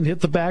first and then hit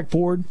the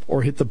backboard,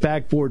 or hit the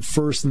backboard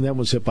first and then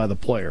was hit by the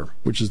player,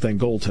 which is then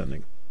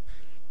goaltending.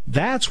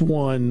 That's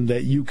one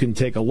that you can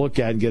take a look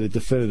at and get a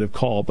definitive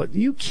call, but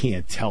you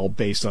can't tell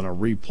based on a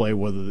replay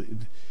whether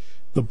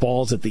the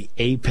ball's at the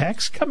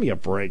apex. Cut me a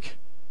break.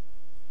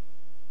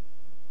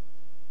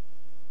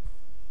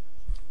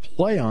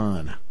 Play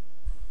on.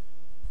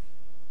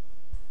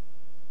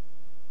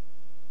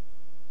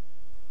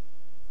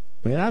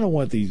 I mean, I don't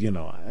want these,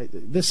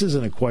 this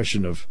isn't a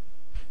question of,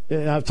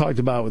 and I've talked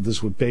about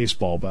this with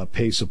baseball, about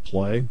pace of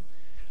play.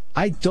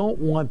 I don't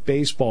want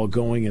baseball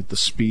going at the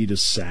speed of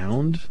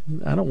sound.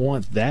 I don't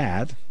want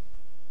that.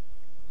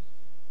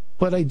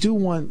 But I do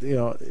want,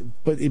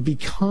 but it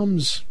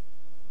becomes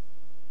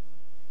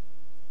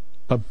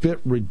a bit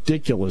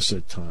ridiculous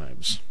at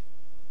times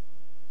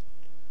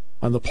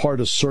on the part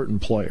of certain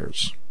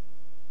players.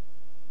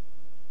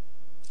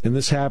 And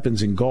this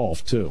happens in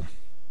golf, too.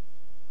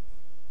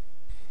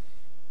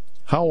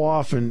 How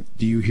often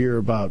do you hear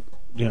about,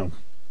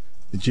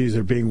 geez,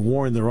 they're being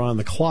warned they're on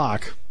the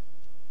clock.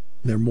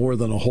 They're more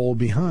than a hole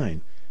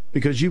behind.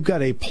 Because you've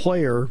got a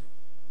player,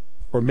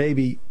 or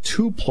maybe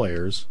two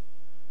players,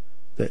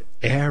 that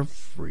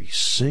every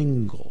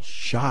single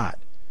shot,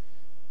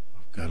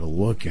 I've got to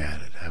look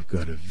at it. I've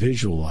got to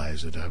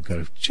visualize it. I've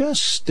got to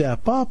just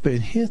step up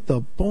and hit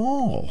the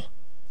ball.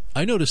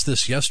 I noticed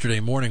this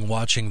yesterday morning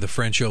watching the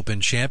French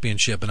Open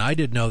Championship, and I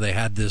didn't know they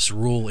had this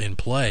rule in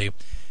play.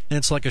 And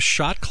it's like a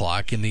shot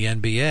clock in the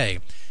NBA.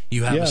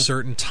 You have a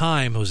certain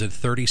time, was it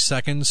 30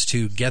 seconds,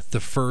 to get the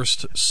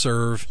first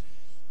serve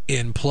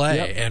in play.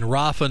 Yep. And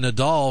Rafa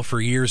Nadal,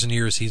 for years and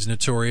years, he's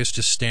notorious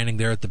just standing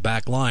there at the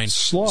back line.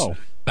 Slow.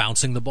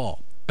 Bouncing the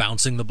ball.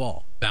 And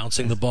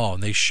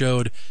they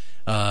showed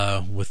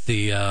with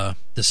the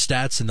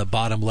stats in the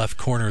bottom left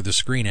corner of the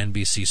screen,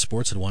 NBC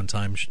Sports at one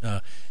time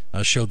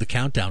showed the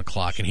countdown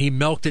clock. And he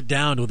milked it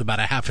down with about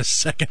a half a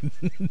second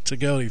to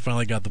go. He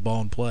finally got the ball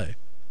in play.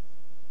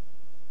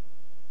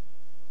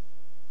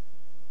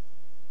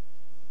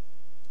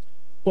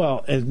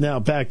 Well, and now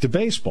back to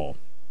baseball.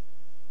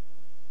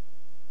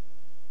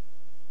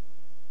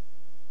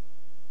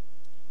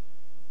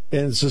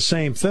 And it's the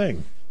same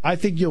thing. I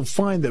think you'll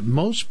find that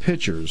most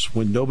pitchers,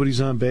 when nobody's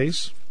on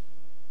base,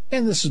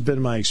 and this has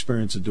been my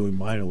experience of doing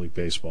minor league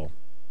baseball,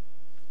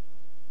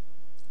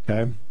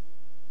 okay?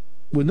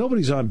 When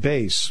nobody's on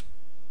base,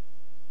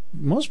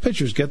 most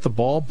pitchers get the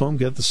ball, boom,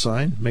 get the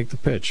sign, make the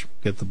pitch.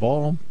 Get the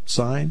ball,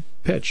 sign,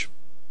 pitch.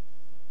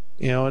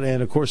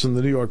 And of course, in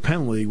the New York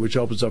Penn League, which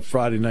opens up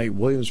Friday night,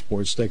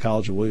 Williamsport, State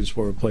College of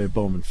Williamsport will play at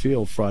Bowman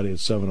Field Friday at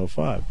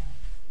 7:05.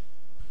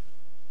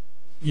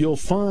 You'll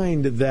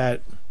find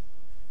that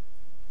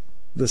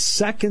the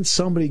second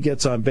somebody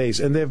gets on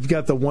base, and they've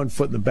got the 1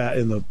 foot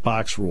in the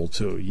box rule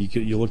too.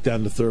 You look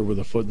down the third with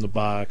a foot in the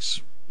box.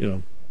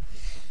 You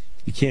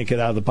can't get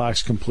out of the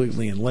box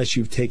completely unless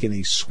you've taken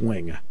a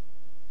swing.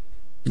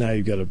 Now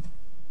you've got to.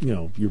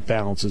 Your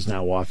balance is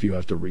now off. You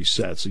have to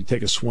reset. So you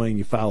take a swing,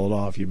 you foul it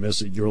off, you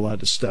miss it, you're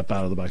allowed to step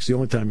out of the box. The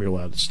only time you're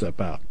allowed to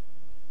step out.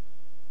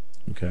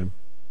 Okay?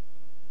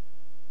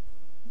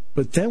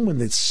 But then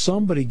when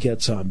somebody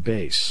gets on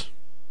base,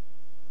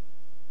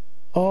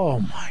 oh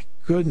my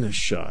goodness,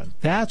 Sean,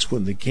 that's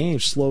when the game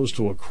slows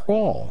to a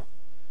crawl.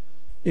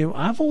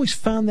 I've always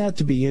found that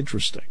to be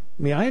interesting.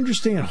 I mean, I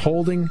understand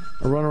holding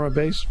a runner on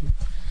base.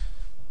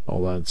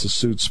 Hold on, it's a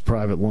Suits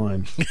private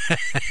line.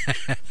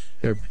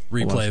 Here,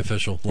 replay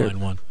official,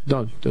 line one.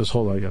 No, just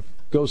hold on. Yeah.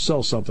 Go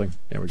sell something.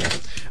 There we go.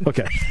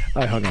 Okay,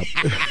 I hung up.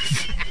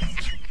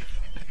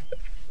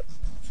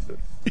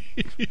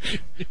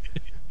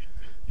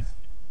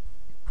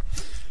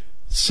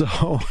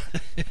 So,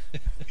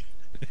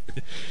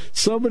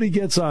 somebody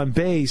gets on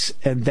base,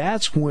 and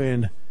that's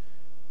when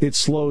it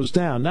slows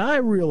down. Now, I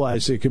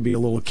realize it can be a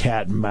little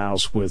cat and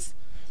mouse with,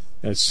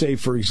 say,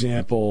 for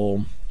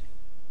example,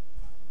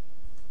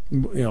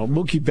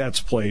 Mookie Betts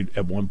played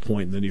at one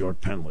point in the New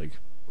York Penn League.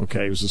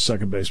 Okay, he was the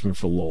second baseman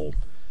for Lowell.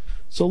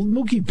 So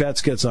Mookie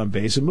Betts gets on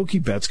base, and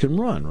Mookie Betts can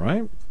run,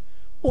 right?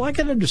 Well, I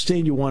can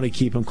understand you want to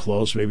keep him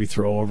close, maybe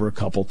throw over a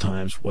couple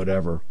times,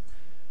 whatever.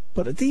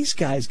 But these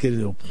guys get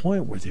to a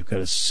point where they've got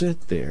to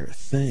sit there,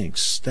 think,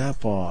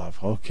 step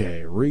off,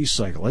 okay,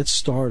 recycle, let's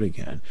start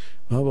again,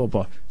 blah, blah,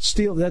 blah.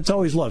 That's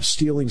always love,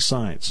 stealing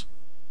signs,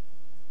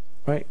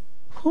 right?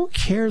 Who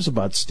cares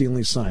about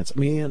stealing signs? I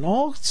mean, in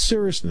all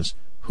seriousness,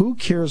 who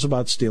cares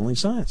about stealing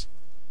signs?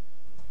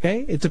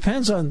 Okay? It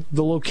depends on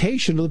the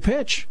location of the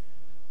pitch.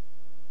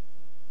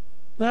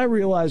 Now, I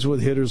realize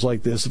with hitters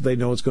like this, if they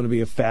know it's going to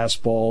be a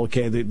fastball,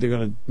 okay, they're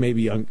going to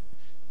maybe,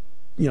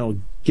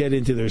 get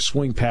into their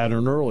swing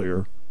pattern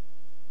earlier.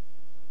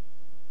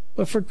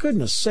 But for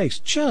goodness sakes,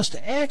 just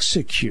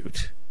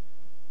execute.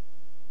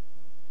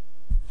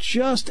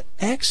 Just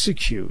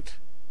execute.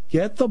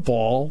 Get the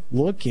ball,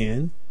 look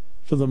in.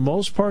 For the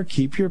most part,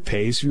 keep your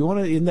pace. If you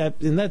want to, in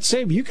that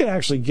same, you can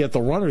actually get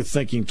the runner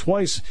thinking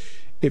twice.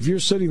 If you're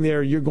sitting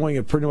there, you're going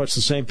at pretty much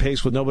the same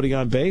pace with nobody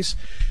on base.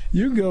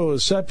 You can go to a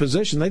set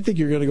position. They think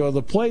you're going to go to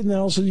the plate, and then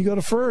all of a sudden you go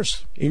to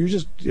first. And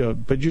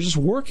but you're just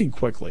working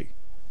quickly.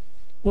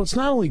 Well, it's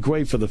not only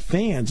great for the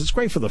fans; it's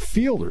great for the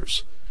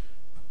fielders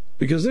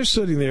because they're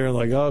sitting there and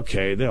like,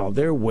 okay,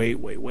 they're wait.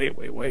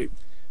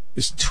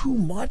 There's too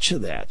much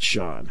of that,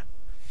 Sean.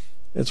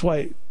 That's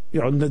why,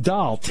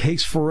 Nadal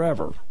takes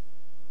forever.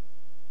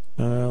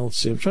 Let's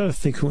see. I'm trying to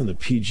think who in the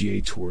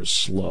PGA Tour is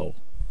slow.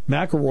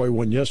 McIlroy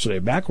won yesterday.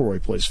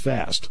 McIlroy plays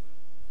fast.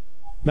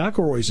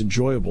 McIlroy's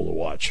enjoyable to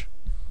watch.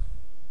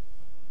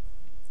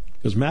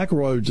 Because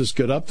McIlroy would just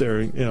get up there,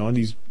 and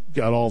he's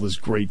got all this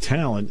great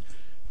talent,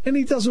 and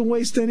he doesn't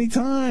waste any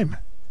time.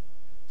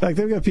 In fact,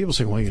 they've got people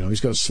saying, well,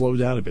 he's got to slow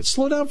down a bit.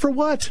 Slow down for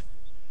what?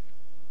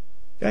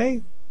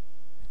 Okay?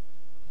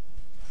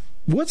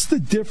 What's the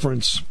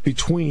difference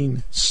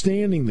between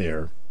standing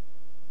there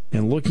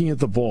and looking at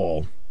the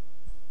ball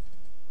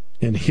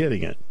and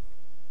hitting it,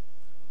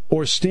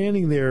 or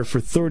standing there for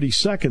 30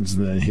 seconds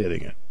and then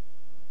hitting it?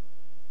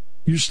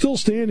 You're still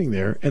standing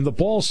there, and the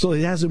ball still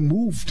hasn't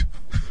moved.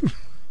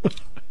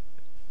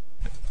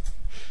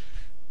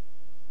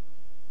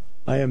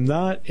 I am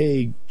not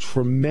a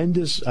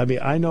tremendous...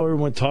 I know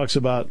everyone talks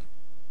about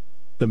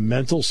the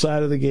mental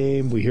side of the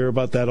game. We hear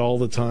about that all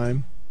the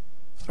time.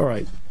 All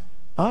right.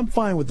 I'm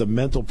fine with the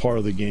mental part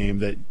of the game,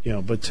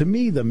 but to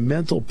me, the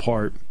mental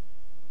part...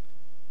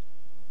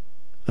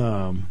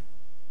 the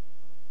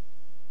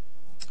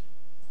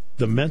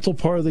mental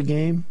part of the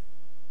game,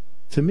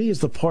 to me, is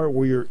the part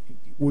where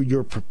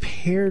you're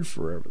prepared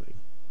for everything.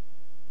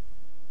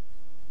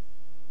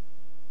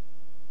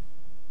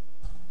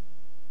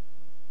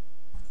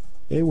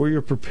 Okay, where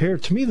you're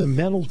prepared. To me, the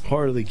mental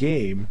part of the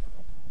game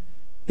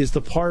is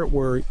the part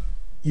where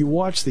you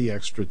watch the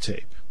extra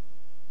tape.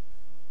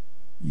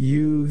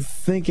 You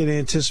think and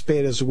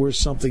anticipate as to where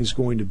something's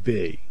going to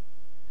be.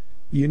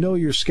 You know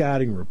your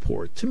scouting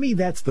report. To me,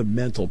 that's the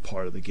mental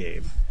part of the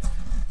game.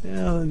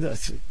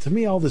 To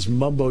me, all this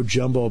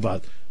mumbo-jumbo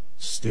about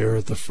stare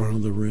at the front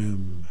of the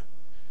rim,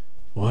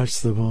 watch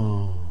the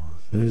ball.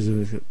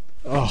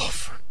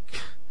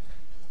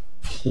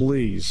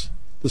 Please.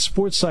 The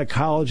sports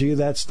psychology of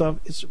that stuff,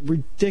 it's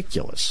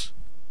ridiculous.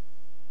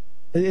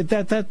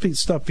 That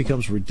stuff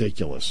becomes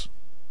ridiculous.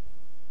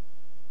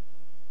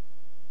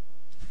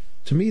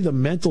 To me, the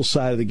mental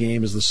side of the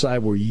game is the side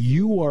where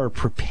you are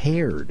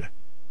prepared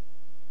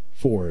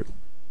for it.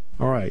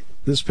 All right,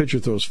 this pitcher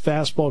throws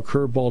fastball,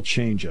 curveball,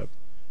 changeup.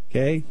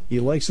 Okay? He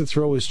likes to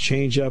throw his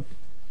changeup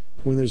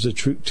when there's a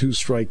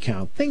 2-strike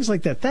count. Things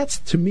like that. That's,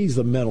 to me, is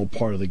the mental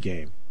part of the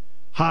game.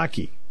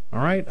 Hockey. All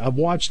right? I've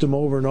watched him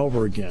over and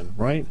over again,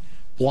 right?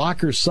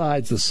 Blocker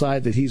side's the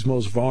side that he's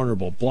most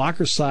vulnerable.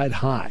 Blocker side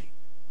high.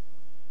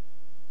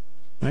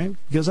 Right?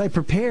 Because I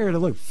prepare to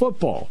look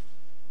football.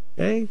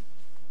 Okay?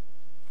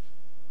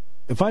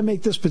 If I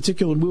make this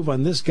particular move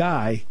on this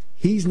guy,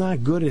 he's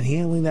not good at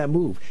handling that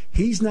move.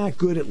 He's not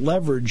good at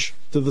leverage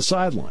to the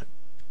sideline.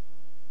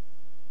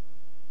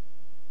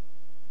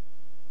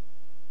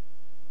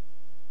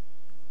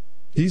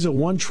 He's a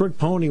one-trick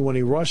pony when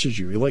he rushes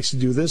you. He likes to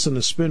do this and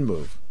a spin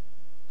move.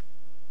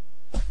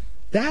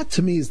 That,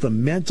 to me, is the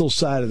mental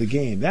side of the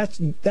game.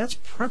 That's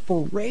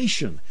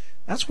preparation.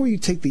 That's where you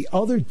take the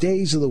other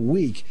days of the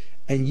week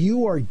and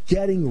you are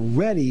getting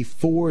ready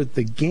for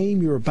the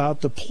game you're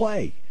about to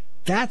play.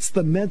 That's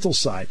the mental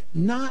side,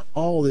 not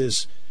all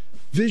this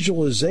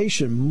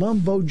visualization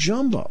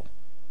mumbo-jumbo.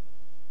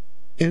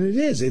 And it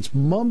is.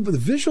 The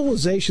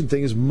visualization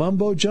thing is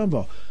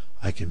mumbo-jumbo.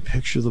 I can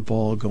picture the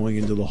ball going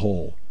into the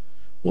hole.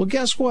 Well,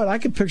 guess what? I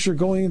can picture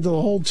going into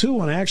the hole,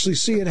 too, and I actually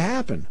see it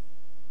happen.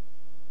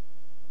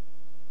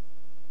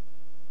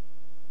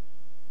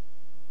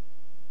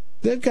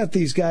 They've got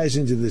these guys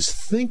into this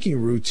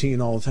thinking routine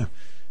all the time.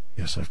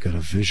 Yes, I've got to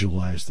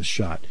visualize the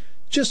shot.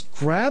 Just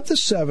grab the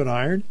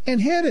 7-iron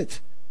and hit it.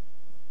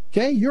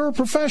 Okay? You're a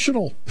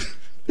professional.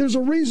 There's a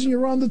reason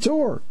you're on the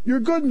tour. You're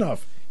good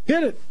enough.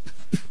 Hit it.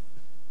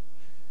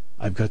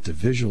 I've got to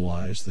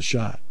visualize the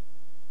shot.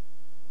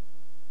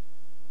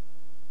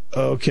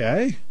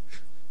 Okay.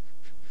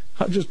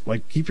 I'll just,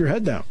 keep your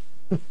head down.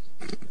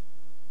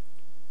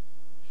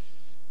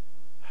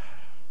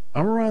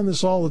 I'm around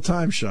this all the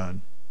time,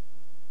 Sean.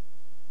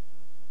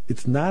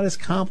 It's not as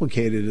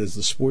complicated as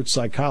the sports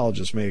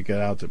psychologists make it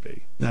out to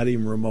be. Not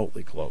even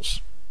remotely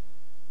close.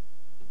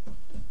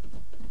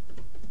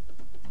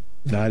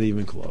 Not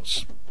even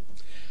close.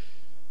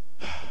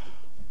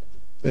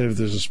 And if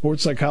there's a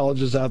sports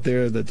psychologist out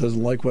there that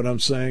doesn't like what I'm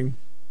saying,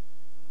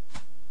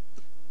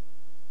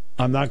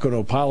 I'm not going to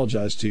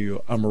apologize to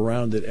you. I'm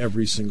around it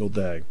every single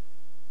day.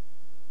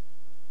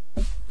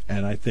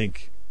 And I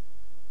think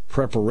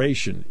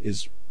preparation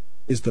is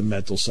the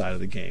mental side of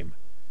the game.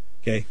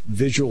 Okay?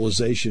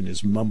 Visualization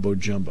is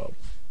mumbo-jumbo.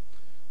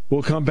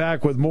 We'll come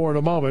back with more in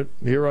a moment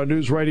here on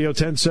News Radio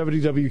 1070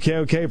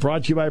 WKOK,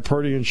 brought to you by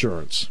Purdy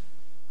Insurance.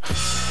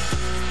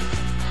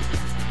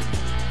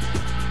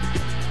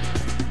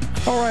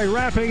 All right,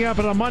 wrapping up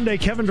on a Monday,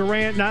 Kevin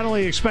Durant not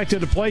only expected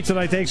to play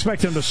tonight, they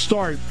expect him to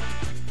start.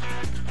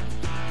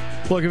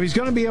 Look, if he's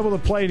going to be able to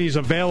play and he's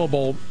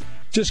available,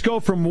 just go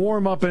from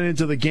warm-up and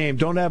into the game.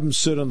 Don't have him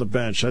sit on the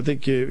bench. I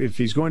think if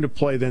he's going to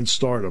play, then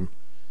start him.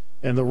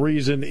 And the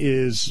reason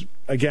is,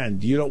 again,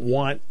 you don't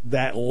want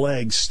that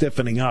leg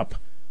stiffening up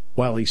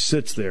while he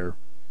sits there.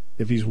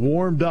 If he's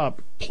warmed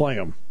up, play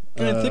him.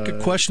 I think a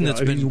question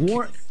that's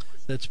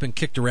that's been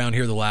kicked around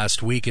here the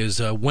last week is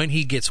when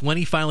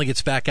he finally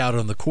gets back out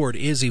on the court,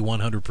 is he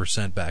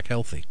 100% back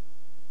healthy?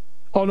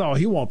 Oh, no,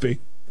 he won't be.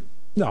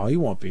 No, he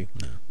won't be.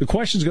 No. The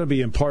question is going to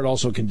be in part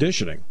also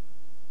conditioning.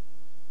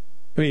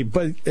 I mean,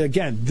 but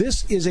again,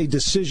 this is a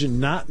decision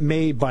not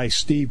made by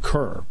Steve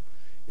Kerr.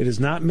 It is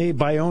not made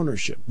by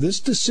ownership. This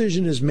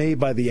decision is made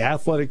by the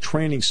athletic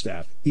training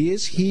staff.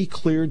 Is he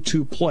cleared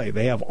to play?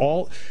 There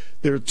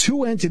are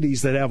two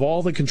entities that have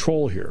all the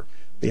control here.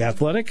 The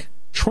athletic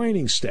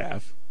training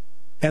staff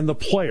and the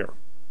player.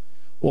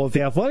 Well, if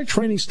the athletic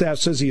training staff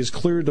says he is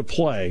cleared to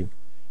play,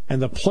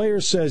 and the player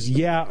says,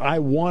 yeah, I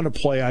want to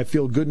play, I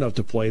feel good enough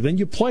to play, then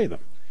you play them.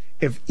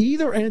 If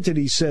either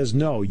entity says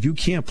no, you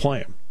can't play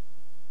him.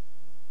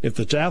 If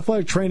the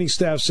athletic training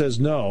staff says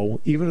no,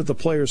 even if the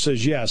player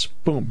says yes,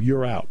 boom,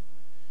 you're out.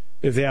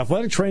 If the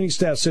athletic training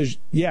staff says,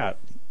 yeah,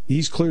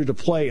 he's cleared to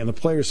play, and the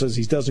player says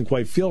he doesn't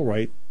quite feel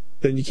right,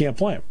 then you can't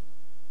play him.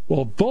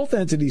 Well, if both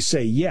entities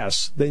say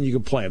yes, then you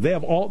can play him. They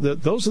have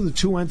those are the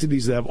two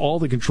entities that have all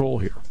the control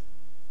here.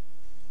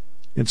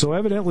 And so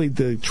evidently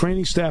the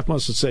training staff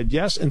must have said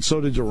yes, and so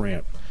did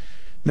Durant.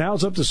 Now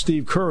it's up to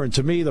Steve Kerr, and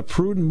to me the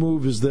prudent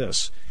move is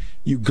this.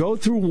 You go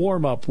through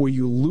warm-up where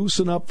you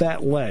loosen up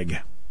that leg,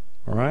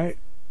 all right?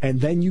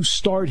 And then you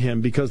start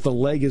him because the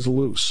leg is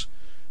loose.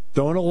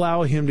 Don't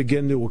allow him to get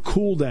into a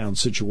cool-down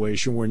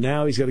situation where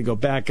now he's got to go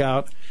back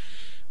out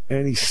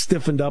and he's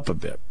stiffened up a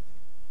bit.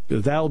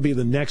 That'll be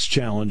the next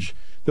challenge.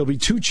 There'll be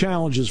two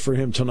challenges for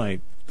him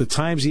tonight. The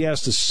times he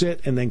has to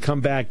sit and then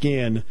come back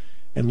in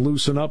and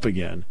loosen up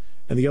again.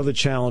 And the other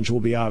challenge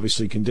will be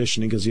obviously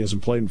conditioning because he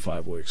hasn't played in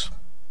 5 weeks.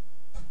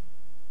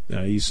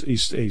 Now,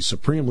 he's a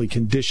supremely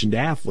conditioned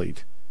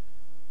athlete,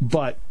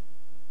 but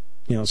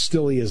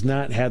still he has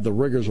not had the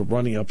rigors of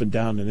running up and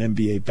down an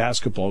NBA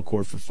basketball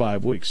court for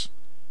 5 weeks.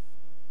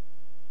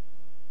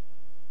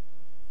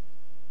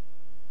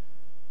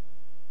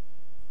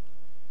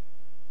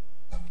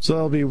 So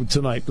that'll be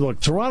tonight. Look,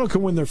 Toronto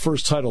can win their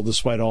first title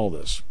despite all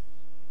this.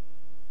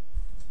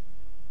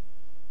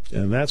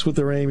 And that's what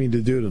they're aiming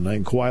to do tonight.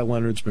 And Kawhi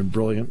Leonard's been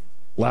brilliant.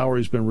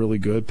 Lowry's been really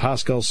good.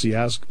 Pascal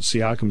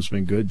Siakam's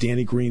been good.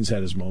 Danny Green's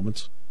had his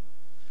moments.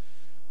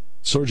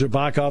 Serge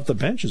Ibaka off the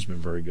bench has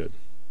been very good.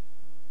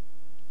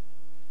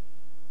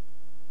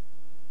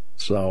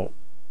 So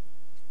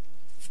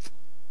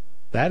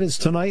that is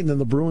tonight. And then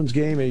the Bruins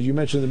game, as you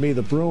mentioned to me,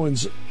 the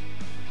Bruins,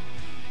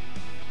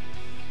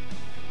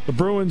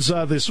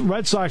 this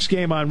Red Sox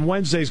game on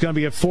Wednesday is going to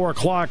be at 4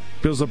 o'clock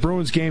because the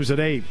Bruins game's at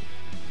 8.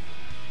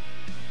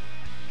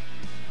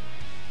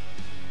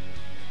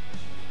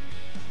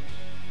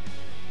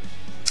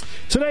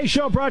 Today's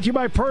show brought to you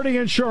by Purdy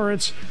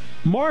Insurance.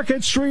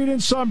 Market Street in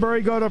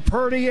Sunbury. Go to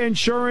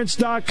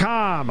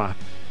purdyinsurance.com.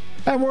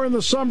 And we're in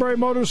the Sunbury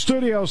Motors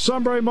studio.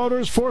 Sunbury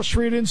Motors, 4th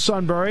Street in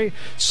Sunbury.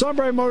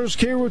 Sunbury Motors,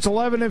 key routes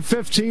 11 and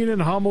 15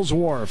 in Hummel's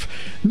Wharf.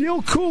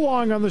 Neil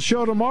Coulong on the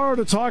show tomorrow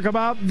to talk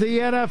about the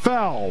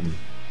NFL.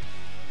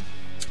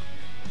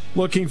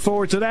 Looking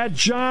forward to that.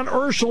 John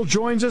Urschel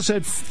joins us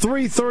at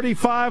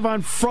 3:35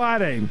 on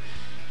Friday.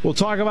 We'll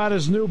talk about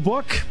his new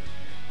book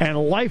and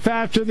life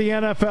after the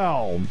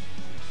NFL.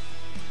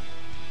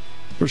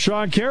 For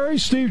Sean Carey,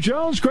 Steve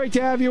Jones, great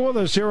to have you with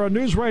us here on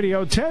News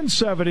Radio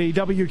 1070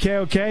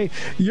 WKOK.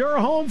 Your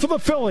home for the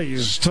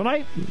Phillies.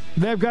 Tonight,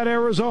 they've got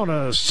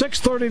Arizona.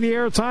 6:30 the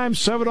airtime,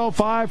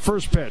 7:05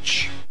 first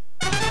pitch.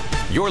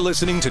 You're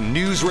listening to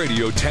News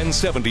Radio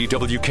 1070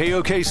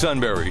 WKOK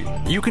Sunbury.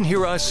 You can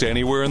hear us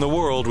anywhere in the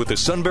world with the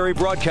Sunbury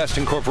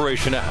Broadcasting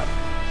Corporation app.